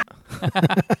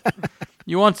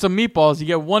 You want some meatballs, you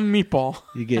get 1 meatball.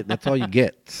 That's all you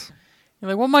get. You're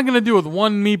like, what am I going to do with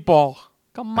 1 meatball?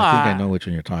 Come on. I think I know which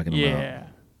one you're talking about. Yeah.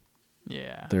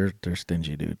 Yeah. They're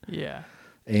stingy, dude. Yeah.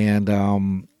 And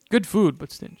Good food,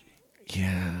 but stingy.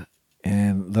 yeah.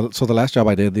 And so the last job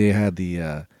I did, they had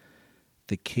the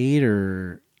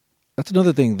cater. That's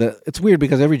another thing that it's weird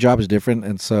because every job is different,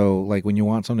 and so like when you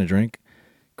want something to drink,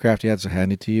 Crafty has to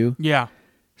hand it to you. Yeah.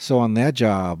 So on that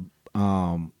job,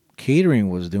 catering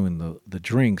was doing the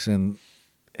drinks, and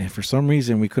for some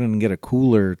reason we couldn't get a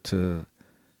cooler to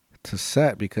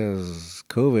set because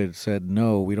COVID said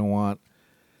no, we don't want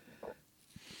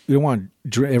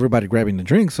everybody grabbing the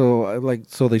drink. So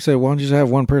they said, why don't you just have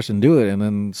one person do it? And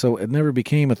then so it never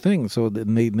became a thing. So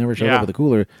they never showed up with a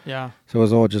cooler. Yeah. So it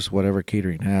was all just whatever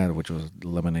catering had, which was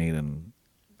lemonade and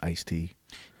iced tea.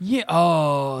 Yeah.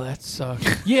 Oh, that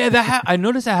sucks. Yeah, I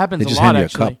noticed that happens They a just lot hand you a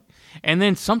actually. cup. And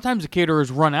then sometimes the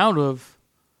caterers run out of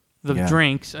the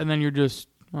drinks, and then you're just,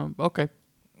 okay.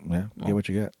 Yeah, get what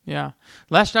you got. Yeah.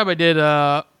 Last job I did,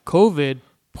 COVID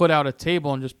put out a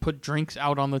table and just put drinks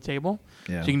out on the table.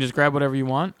 Yeah. So you can just grab whatever you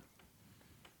want.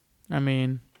 I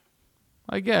mean,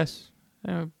 I guess.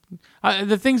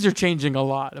 The things are changing a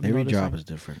lot. Every job is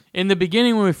different. In the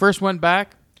beginning, when we first went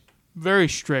back, very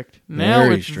strict.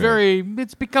 Now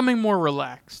it's becoming more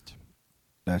relaxed.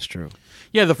 That's true.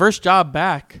 Yeah, the first job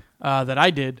back that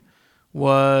I did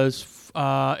was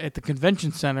at the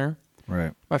convention center.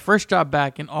 Right. My first job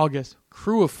back in August,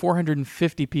 crew of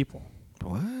 450 people.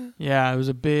 What? Yeah, it was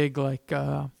a big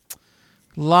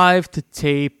live to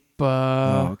tape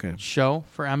show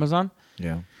for Amazon.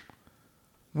 Yeah.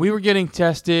 We were getting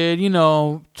tested,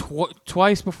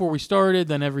 twice before we started,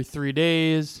 then every 3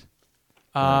 days.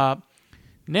 Right.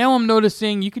 Now I'm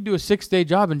noticing you could do a 6-day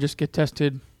job and just get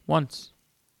tested once,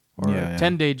 or a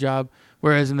 10-day job.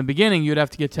 Whereas in the beginning, you'd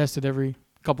have to get tested every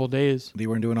couple of days. They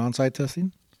weren't doing on-site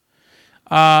testing?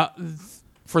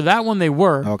 For that one, they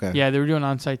were. Okay. Yeah, they were doing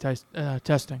on-site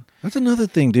testing. That's another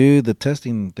thing, dude, the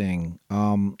testing thing.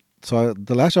 So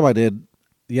the last job I did,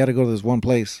 you had to go to this one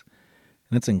place,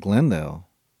 and it's in Glendale.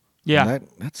 Yeah.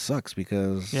 That sucks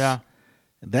because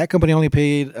that company only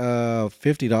paid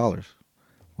 $50,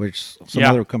 which some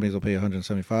other companies will pay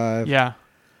 $175. Yeah.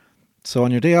 So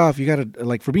on your day off, you got to,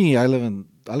 like, for me, I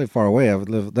live far away.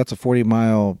 That's a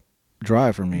 40-mile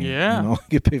drive for me. Yeah.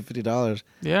 Get paid $50.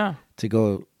 Yeah. To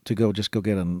go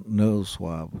get a nose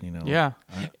swab. Yeah.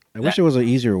 I wish there was an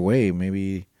easier way.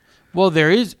 Maybe. Well,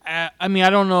 there is. I mean, I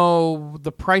don't know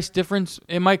the price difference.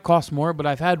 It might cost more, but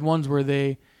I've had ones where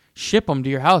they ship them to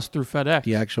your house through FedEx.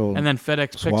 The actual and then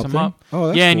FedEx picks them thing? up. Oh,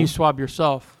 that's and cool. you swab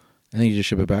yourself. And then you just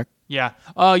ship it back? Yeah.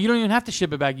 You don't even have to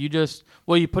ship it back. You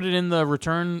put it in the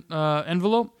return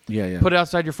envelope. Yeah. Put it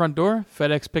outside your front door.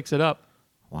 FedEx picks it up.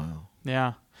 Wow.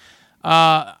 Yeah.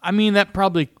 I mean, that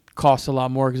probably costs a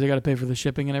lot more because they got to pay for the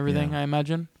shipping and everything, I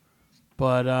imagine.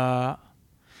 But, I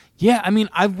mean,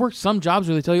 I've worked some jobs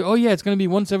where they tell you, oh, yeah, it's going to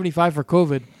be $175 for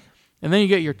COVID. And then you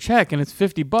get your check, and it's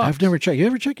 $50. I've never checked. You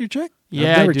ever check your check?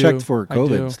 Yeah, I've never I do. checked for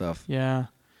COVID stuff. Yeah.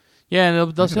 Yeah,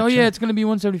 and they'll say, oh, yeah, it's going to be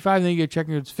 $175, and then you get a check,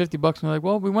 and it's $50. And they're like,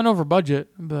 well, we went over budget.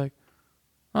 I'd be like,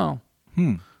 oh.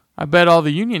 I bet all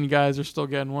the union guys are still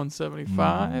getting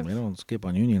 $175. They don't skip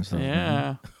on union stuff. Yeah.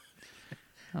 Man.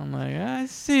 I'm like, I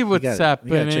see what's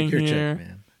happening you gotta check your here. Check,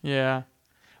 man. Yeah.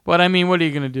 But, I mean, what are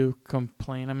you going to do?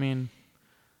 Complain? I mean,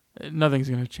 nothing's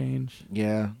going to change.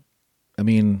 Yeah. I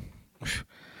mean,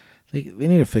 they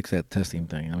need to fix that testing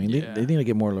thing. I mean, they need to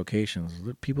get more locations.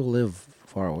 People live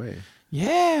far away.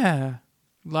 Yeah.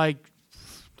 Like,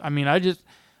 I mean, I just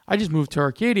moved to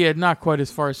Arcadia, not quite as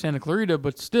far as Santa Clarita,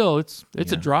 but still, it's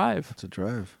a drive. It's a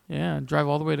drive. Yeah, drive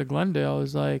all the way to Glendale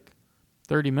is like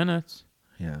 30 minutes.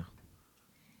 Yeah.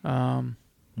 I'm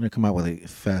going to come out with a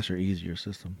faster, easier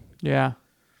system. Yeah.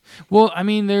 Well, I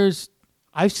mean,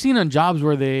 I've seen on jobs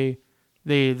where the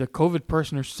COVID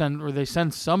person they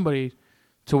send somebody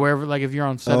to wherever, like if you're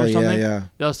on set or something,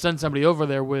 they'll send somebody over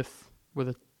there with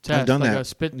a test. I've done like that. A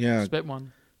spit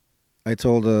one. I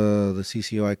told the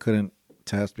CCO I couldn't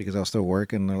test because I was still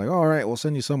working. They're like, all right, we'll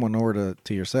send you someone over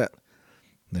to your set.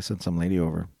 And they sent some lady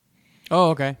over. Oh,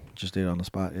 okay. Just did it on the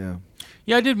spot, yeah.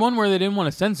 Yeah, I did one where they didn't want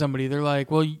to send somebody. They're like,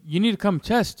 well, you need to come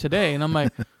test today. And I'm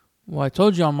like, well, I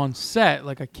told you I'm on set.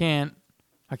 Like, I can't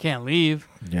leave.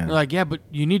 Yeah. They're like, yeah, but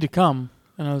you need to come.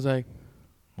 And I was like,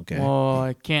 okay. Well,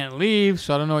 I can't leave,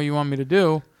 so I don't know what you want me to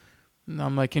do. And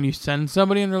I'm like, can you send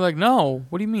somebody? And they're like, no.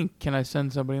 What do you mean, can I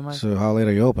send somebody? I'm like, so how late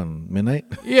are you open? Midnight?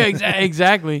 Yeah,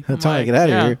 exactly. That's how I get out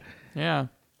of here. Yeah.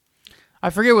 I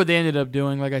forget what they ended up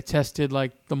doing. Like, I tested,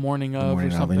 like, the morning of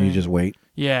or something. And you just wait.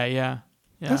 Yeah.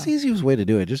 That's the easiest way to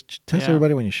do it. Just test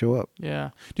everybody when you show up. Yeah.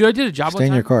 Dude, I did a job one time. Stay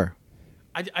in your car.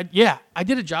 I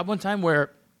did a job one time where,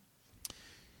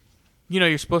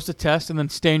 you're supposed to test and then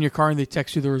stay in your car and they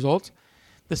text you the results.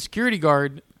 The security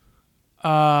guard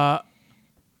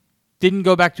didn't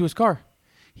go back to his car.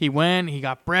 He went, he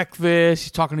got breakfast,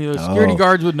 he's talking to those security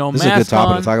guards with no mask on. This is a good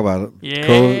topic to talk about.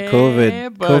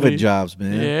 Yeah, COVID jobs,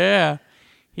 man. Yeah.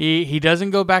 He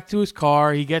doesn't go back to his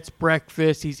car. He gets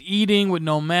breakfast. He's eating with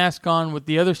no mask on with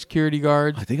the other security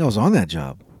guards. I think I was on that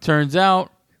job. Turns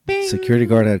out, bing, security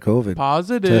guard had COVID.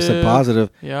 Positive. Tested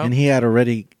positive. Yep. And he had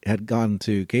already gone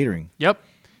to catering. Yep.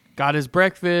 Got his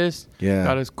breakfast. Yeah.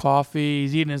 Got his coffee.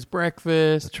 He's eating his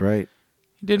breakfast. That's right.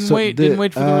 He didn't wait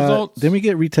for the results. Didn't we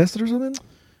get retested or something?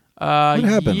 What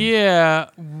happened? Yeah.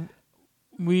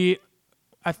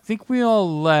 I think we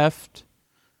all left.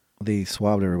 They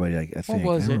swabbed everybody, I think.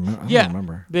 What was it? I don't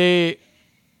remember. We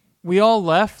all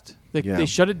left. Yeah. They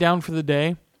shut it down for the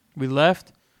day. We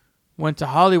left. Went to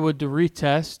Hollywood to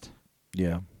retest.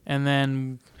 Yeah. And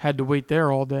then had to wait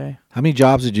there all day. How many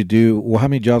jobs did you do? Well, how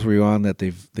many jobs were you on that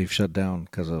they've shut down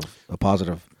because of a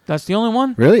positive? That's the only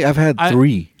one. Really? I've had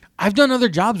 3. I've done other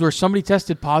jobs where somebody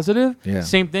tested positive. Yeah.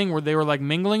 Same thing where they were like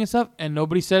mingling and stuff, and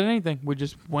nobody said anything. We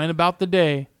just went about the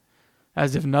day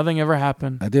as if nothing ever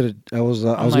happened. I did it. I was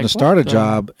going to start a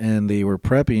job, and they were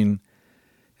prepping,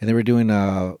 and they were doing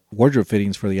wardrobe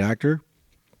fittings for the actor,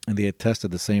 and they had tested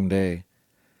the same day,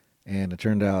 and it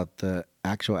turned out the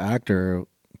actual actor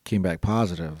came back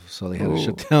positive, so they had to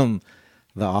shut down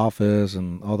the office,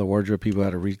 and all the wardrobe people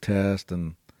had to retest,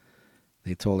 and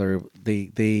they told her they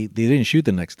didn't shoot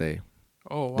the next day.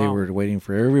 Oh, wow. They were waiting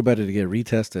for everybody to get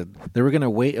retested. They were going to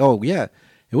wait. Oh, yeah.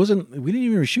 It wasn't. We didn't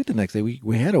even shoot the next day.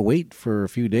 We had to wait for a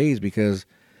few days because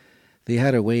they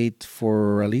had to wait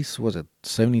for at least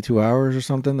 72 hours or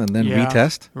something, and then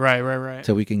retest. Right.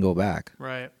 Till we can go back.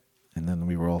 Right. And then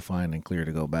we were all fine and clear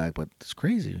to go back. But it's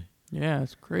crazy. Yeah,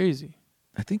 it's crazy.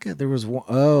 I think there was one.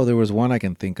 Oh, there was one I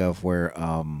can think of where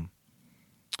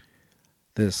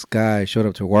this guy showed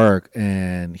up to work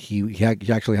and he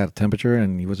actually had a temperature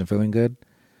and he wasn't feeling good.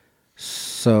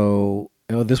 So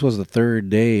this was the 3rd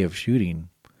day of shooting,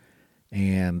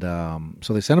 and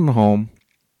so they sent him home,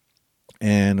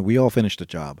 and we all finished the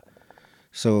job.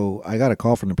 So I got a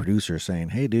call from the producer saying,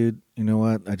 "Hey, dude, you know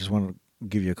what? I just want to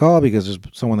give you a call because there's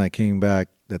someone that came back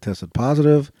that tested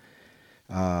positive,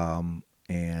 and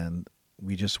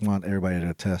we just want everybody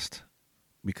to test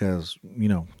because,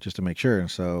 just to make sure." And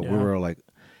so we were all like,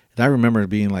 and I remember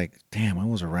being like, damn, I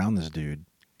was around this dude,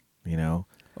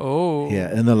 Oh. Yeah,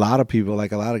 and a lot of people,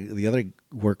 like a lot of the other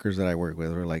workers that I work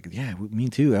with were like, yeah, me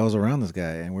too. I was around this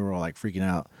guy, and we were all like freaking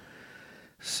out.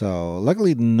 So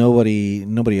luckily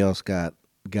nobody else got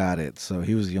it. So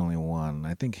he was the only one.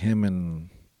 I think him and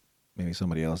maybe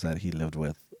somebody else that he lived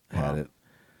with had it.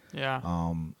 Yeah.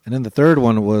 And then the third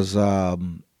one was a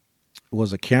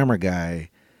camera guy.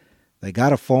 They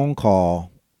got a phone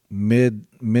call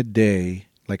midday,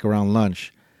 like around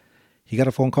lunch. He got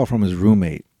a phone call from his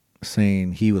roommate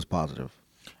saying he was positive.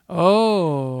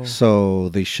 Oh. So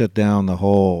they shut down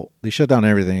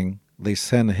everything. They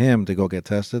sent him to go get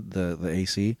tested, the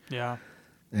AC. Yeah.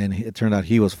 And it turned out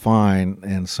he was fine,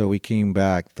 and so we came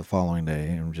back the following day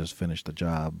and just finished the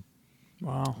job.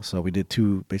 Wow. So we did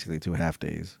basically two half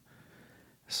days.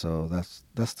 So that's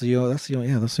the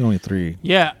only 3.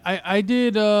 Yeah, I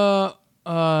did a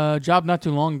job not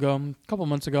too long ago, a couple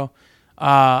months ago.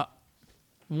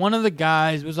 One of the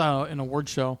guys, it was an award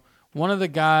show. One of the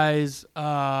guys,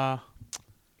 I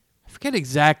forget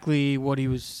exactly what he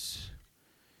was.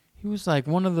 He was like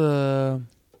one of the,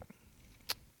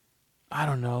 I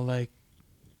don't know, like,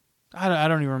 I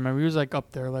don't even remember. He was like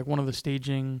up there, like one of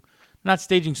the not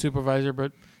staging supervisor,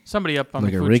 but somebody up on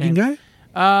like the food a rigging chain.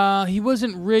 guy? He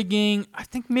wasn't rigging. I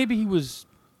think maybe he was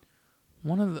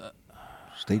one of the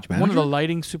stage manager, one of the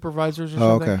lighting supervisors or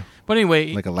something. Okay. But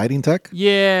anyway, like a lighting tech.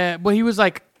 Yeah, but he was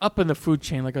like up in the food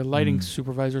chain, like a lighting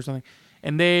supervisor or something.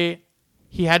 And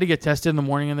he had to get tested in the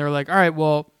morning, and they were like, "All right,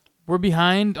 well, we're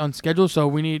behind on schedule,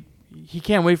 so he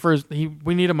can't wait for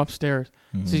we need him upstairs."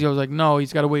 So he was like, "No,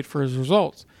 he's got to wait for his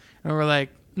results." And we're like,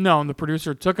 "No." And the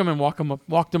producer took him and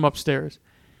walked him upstairs.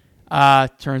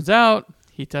 Turns out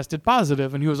he tested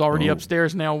positive, and he was already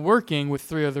upstairs now working with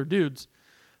 3 other dudes.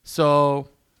 So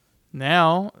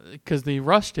now, because they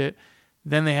rushed it,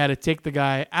 then they had to take the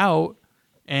guy out,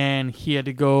 and he had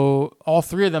to go. All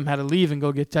 3 of them had to leave and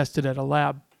go get tested at a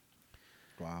lab.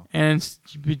 Wow. And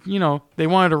they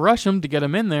wanted to rush him to get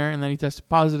him in there, and then he tested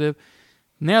positive.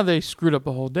 Now they screwed up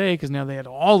the whole day because now they had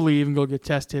to all leave and go get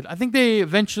tested. I think it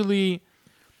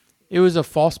was a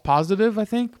false positive, I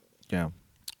think. Yeah.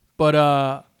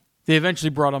 But they eventually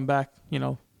brought him back,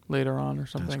 later on or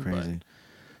something. That's crazy.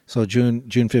 So June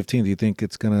 15th, do you think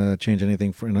it's gonna change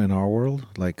anything in our world,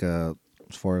 like as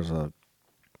far as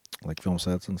like film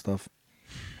sets and stuff?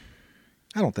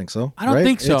 I don't think so. I don't right?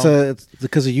 think so. It's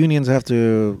because the unions have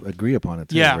to agree upon it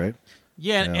too, right?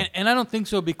 Yeah, and I don't think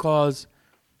so because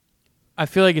I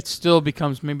feel like it still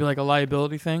becomes maybe like a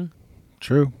liability thing.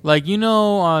 True. Like,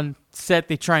 on set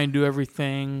they try and do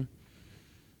everything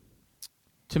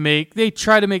they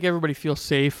try to make everybody feel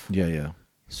safe. Yeah.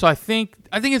 So I think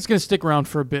it's going to stick around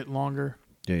for a bit longer.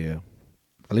 Yeah.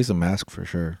 At least a mask for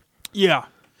sure. Yeah.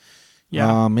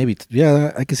 Yeah. Maybe.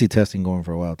 I can see testing going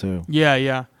for a while too.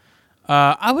 Yeah.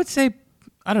 I would say,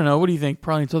 I don't know. What do you think?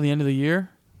 Probably until the end of the year,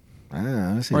 or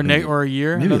a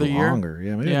year, maybe another longer.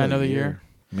 year. Yeah, maybe another year.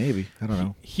 Maybe, I don't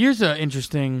know. Here's an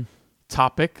interesting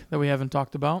topic that we haven't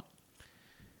talked about.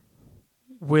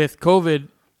 With COVID,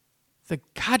 the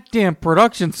goddamn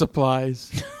production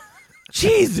supplies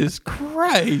Jesus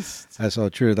Christ. That's all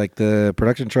true. Like the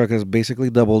production truck has basically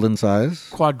doubled in size.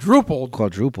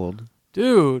 Quadrupled.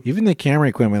 Dude. Even the camera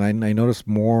equipment, I noticed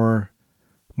more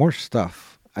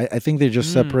stuff. I think they're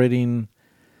just separating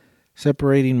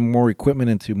more equipment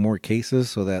into more cases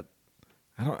so that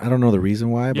I don't know the reason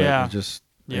why, but I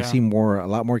see a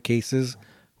lot more cases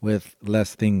with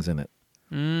less things in it.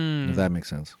 If that makes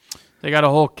sense. They got a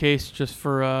whole case just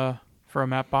for a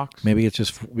matte box. Maybe it's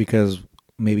just because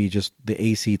just the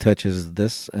AC touches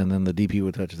this and then the DP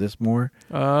would touch this more.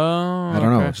 Oh, I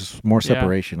don't know. It's just more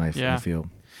separation. I feel.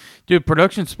 Dude,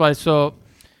 production supplies. So,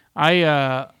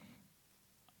 I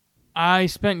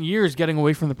spent years getting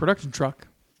away from the production truck.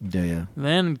 Yeah.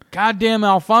 Then, goddamn,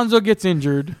 Alfonso gets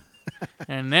injured,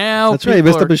 and now that's right. He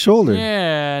messed up his shoulder.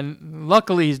 Yeah, and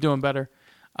luckily he's doing better.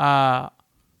 But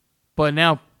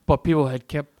people had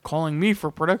kept calling me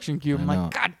for production cube. I'm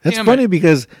like, God damn it. It's funny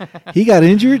because he got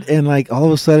injured, and like all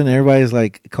of a sudden everybody's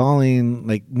like calling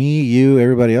like me, you,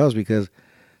 everybody else because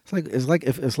it's like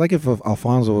if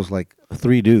Alfonso was like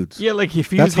 3 dudes. Yeah, like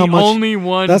if he was the only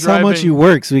one. That's driving. How much he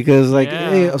works because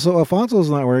hey, so Alfonso's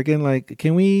not working. Like,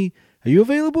 are you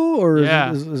available or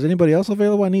is anybody else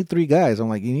available? I need 3 guys. I'm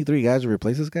like, you need 3 guys to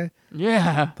replace this guy?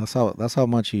 Yeah. That's how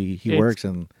much he works,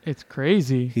 and it's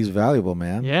crazy. He's valuable,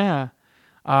 man. Yeah.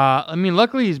 I mean,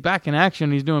 luckily he's back in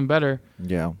action. He's doing better.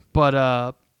 Yeah.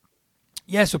 But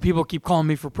so people keep calling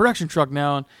me for production truck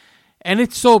now, and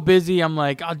it's so busy. I'm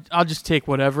like, I'll just take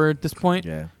whatever at this point.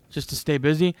 Yeah. Just to stay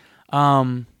busy.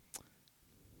 I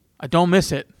don't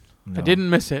miss it. No, I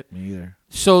didn't miss it. Me either.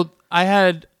 So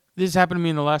this happened to me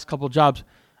in the last couple of jobs.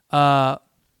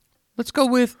 Let's go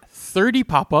with 30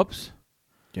 pop-ups.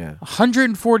 Yeah.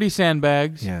 140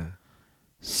 sandbags. Yeah.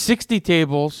 60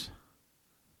 tables.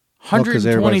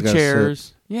 120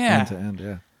 chairs. Yeah. End to end,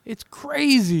 yeah. It's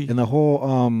crazy. And the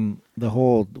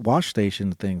whole wash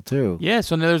station thing too. Yeah,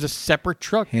 so now there's a separate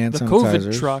truck. Hand the sanitizers.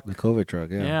 COVID truck. The COVID truck,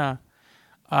 yeah.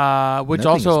 Yeah. Which that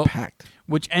also thing is packed.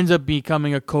 Which ends up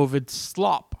becoming a COVID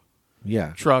slop.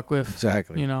 Yeah. Truck with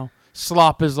exactly.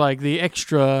 slop is like the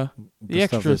extra supplies, the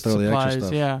extra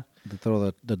stuff. Yeah. They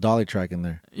throw the dolly track in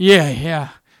there. Yeah.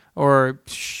 Or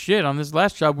shit, on this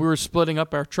last job we were splitting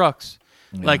up our trucks.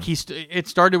 Yeah. Like it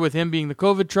started with him being the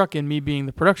COVID truck and me being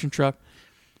the production truck.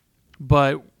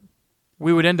 But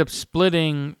we would end up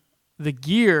splitting the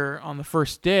gear on the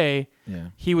first day. Yeah.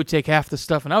 He would take half the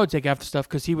stuff and I would take half the stuff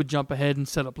because he would jump ahead and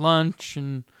set up lunch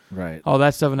and all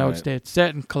that stuff, and I would stay at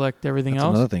set and collect everything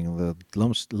else. Another thing, the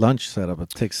lunch setup, it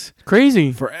takes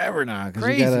crazy forever now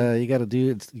because you gotta do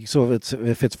it. So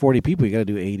if it's 40 people, you gotta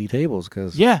do 80 tables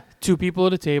because 2 people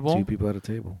at a table. 2 people at a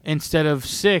table instead of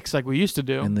 6 like we used to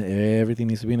do. And everything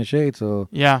needs to be in the shade. So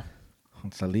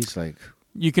it's at least like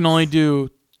you can only do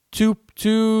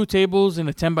two tables in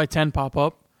a 10x10 pop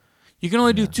up. You can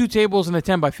only do 2 tables in a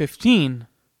 10x15.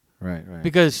 Right.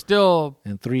 Because still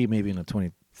and 3 maybe in a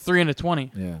 20. 3 in a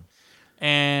 20. Yeah.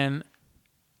 And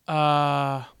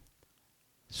so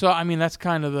I mean that's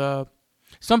kind of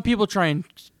some people try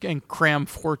and cram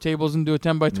 4 tables into a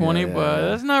 10x20, but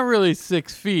that's not really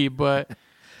 6 feet. But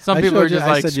some people are just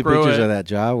like, I sent you pictures of that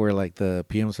job where like the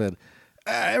PM said,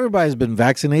 everybody's been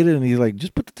vaccinated, and he's like,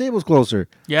 just put the tables closer.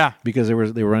 Yeah. Because they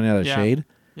were running out of shade.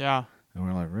 Yeah. And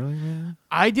we're like, really, man?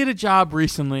 I did a job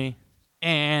recently,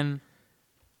 and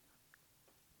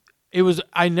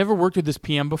I never worked with this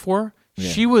PM before. Yeah.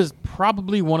 She was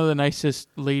probably one of the nicest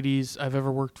ladies I've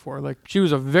ever worked for. Like, she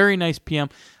was a very nice PM.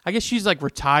 I guess she's like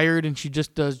retired and she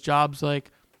just does jobs like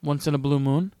once in a blue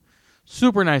moon.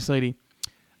 Super nice lady.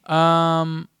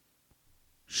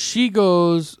 She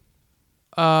goes,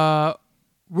 we're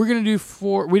going to do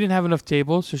 4. We didn't have enough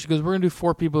tables. So she goes, we're going to do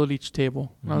 4 people at each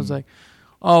table. And I was like,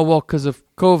 oh, well, because of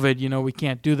COVID, we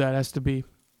can't do that. It has to be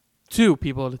 2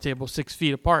 people at a table, 6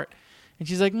 feet apart. And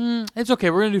she's like, it's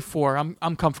okay. We're going to do 4.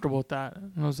 I'm comfortable with that.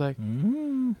 And I was like,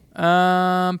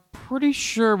 pretty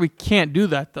sure we can't do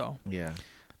that, though. Yeah.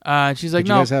 And she's like, did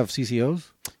no. you guys have CCOs?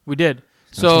 We did.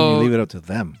 So you leave it up to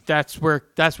them. That's where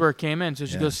it came in. So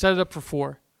she goes, set it up for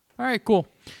 4. All right, cool.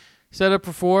 Set it up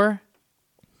for 4.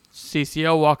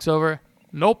 CCO walks over.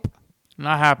 Nope.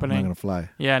 Not happening. Not going to fly.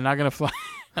 Yeah, not going to fly.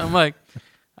 I'm like,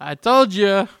 I told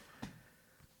you.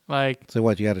 Like, so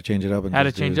what? You had to change it up. Had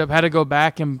to change up. Had to go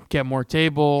back and get more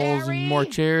tables and more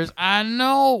chairs. I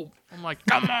know. I'm like,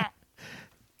 come on,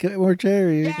 get more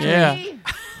chairs. Yeah,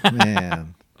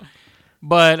 man.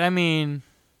 But I mean,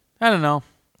 I don't know.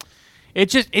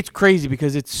 It's crazy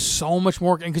because it's so much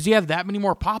more. And because you have that many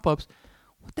more pop-ups,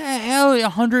 what the hell?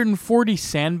 140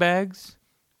 sandbags.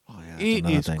 Oh yeah, it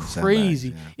is crazy.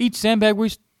 Sandbags, Each sandbag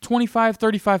weighs 25,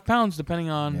 35 pounds, depending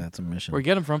on it's a mission. where you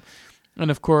get them from. And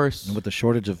of course, And with the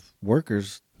shortage of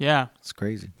workers, yeah. it's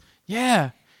crazy.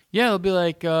 Yeah. Yeah, they'll be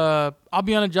like, I'll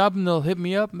be on a job and they'll hit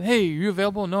me up. Hey, are you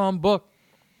available? No, I'm booked.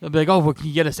 They'll be like, oh, well, can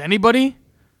you get us anybody?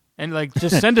 And like,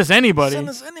 just send us anybody. Send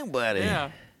us anybody.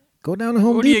 Yeah. Go down to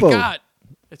Home What Depot. do you got?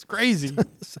 It's crazy.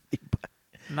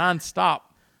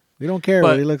 Non-stop. We don't care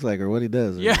But- what he looks like or what he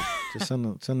does. Yeah. Just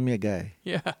send me a guy.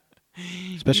 Yeah.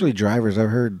 Especially drivers. I've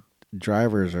heard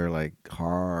drivers are like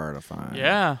hard to find.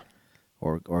 Yeah.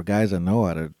 Or guys that know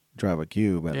how to drive a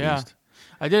cube at Yeah. least.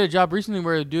 I did a job recently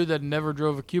where a dude that never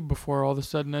drove a cube before all of a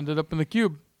sudden ended up in the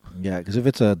cube. Yeah, because if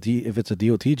it's a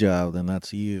DOT job, then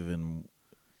that's even.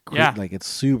 Yeah. Like it's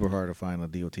super hard to find a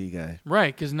DOT guy.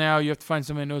 Right, because now you have to find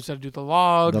somebody who knows how to do the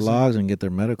logs. The logs and get their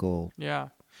medical. Yeah.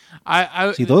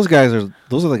 I See, those are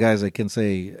the guys that can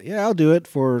say, yeah, I'll do it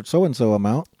for so and so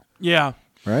amount. Yeah.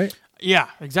 Right. Yeah,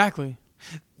 exactly.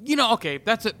 Okay,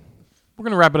 that's it. We're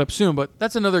going to wrap it up soon, but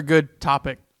that's another good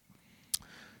topic.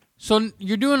 So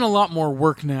you're doing a lot more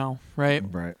work now, right?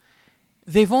 Right.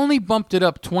 They've only bumped it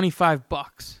up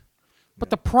 $25. But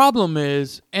the problem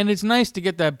is, and it's nice to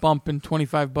get that bump in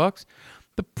 $25.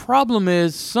 The problem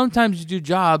is sometimes you do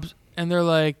jobs and they're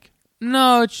like,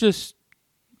 no, it's just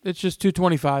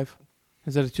 $225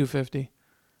 instead of $250.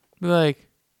 Be like,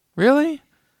 really?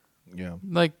 Yeah.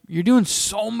 Like, you're doing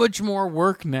so much more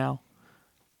work now.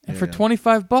 And for Yeah.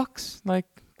 $25, like,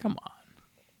 come on.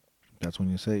 That's when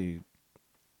you say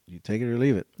you take it or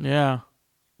leave it. Yeah.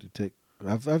 You take.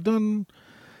 I've done.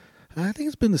 I think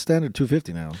it's been the standard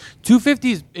 $250 now.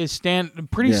 $250 is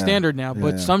pretty Yeah. standard now,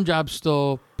 but Yeah. some jobs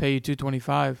still pay you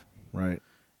 $225. Right.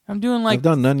 I'm doing like I've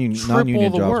done non-union triple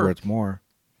the jobs work. where it's more.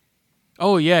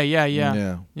 Oh yeah.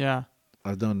 Yeah.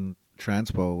 I've done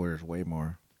transpo where it's way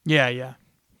more. Yeah.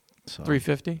 So,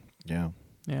 $350. Yeah.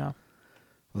 Yeah.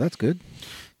 Well, that's good.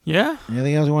 Yeah.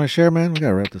 Anything else you want to share, man? We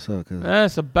gotta wrap this up because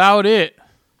That's about it.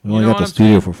 we only know got the what I'm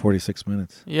studio saying? for 46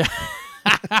 minutes. Yeah.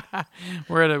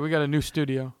 We got a new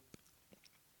studio.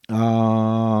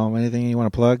 Anything you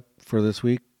want to plug for this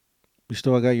week? You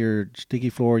still got your Sticky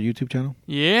Floor YouTube channel?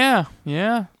 Yeah.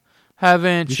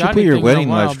 Haven't You shot should put your anything in a wedding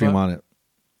while, live stream but- on it.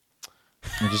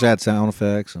 And just add sound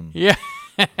effects and Yeah.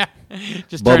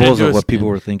 Just turn it bubbles into of a what people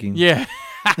were thinking. Yeah.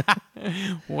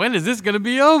 When is this gonna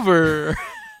be over?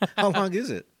 How long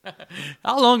is it?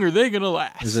 How long are they gonna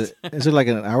last? Is it like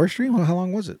an hour stream? How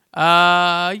long was it?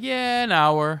 Yeah, an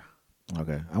hour.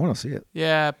 Okay, I want to see it.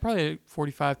 Yeah, probably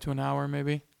 45 to an hour,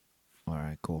 maybe. All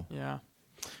right, cool. Yeah.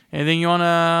 Anything you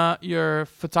wanna your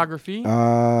photography?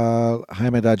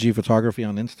 Jaime.G Photography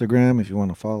on Instagram if you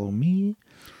want to follow me.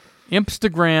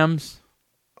 Instagrams.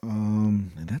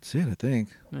 And that's it, I think,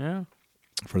 Yeah.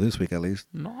 for this week at least.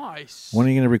 Nice. When are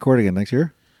you going to record again? Next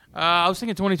year? I was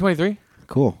thinking 2023.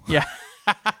 Cool. Yeah.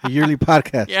 A yearly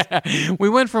podcast. Yeah. We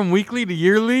went from weekly to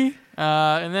yearly,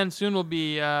 and then soon we'll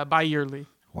be bi-yearly.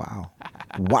 Wow.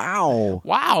 Wow.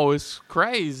 Wow, it's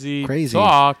crazy. Crazy.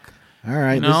 Talk. All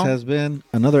right, You this know? has been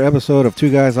another episode of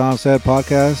Two Guys on Set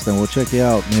podcast, and we'll check you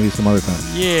out maybe some other time.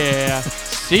 Yeah.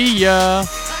 See ya.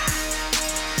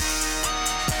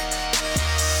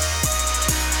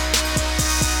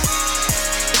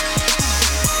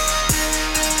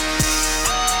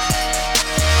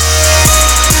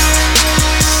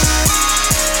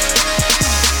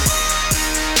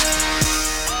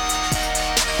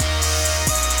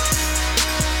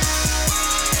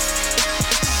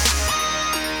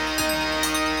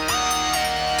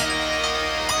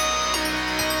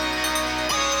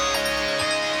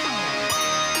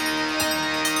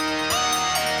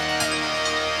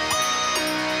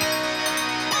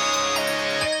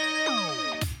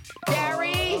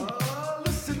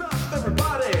 Listen up,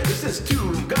 everybody. This is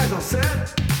Two Guys on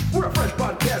Set. We're a fresh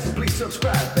podcast, so please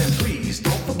subscribe and please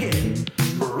don't forget.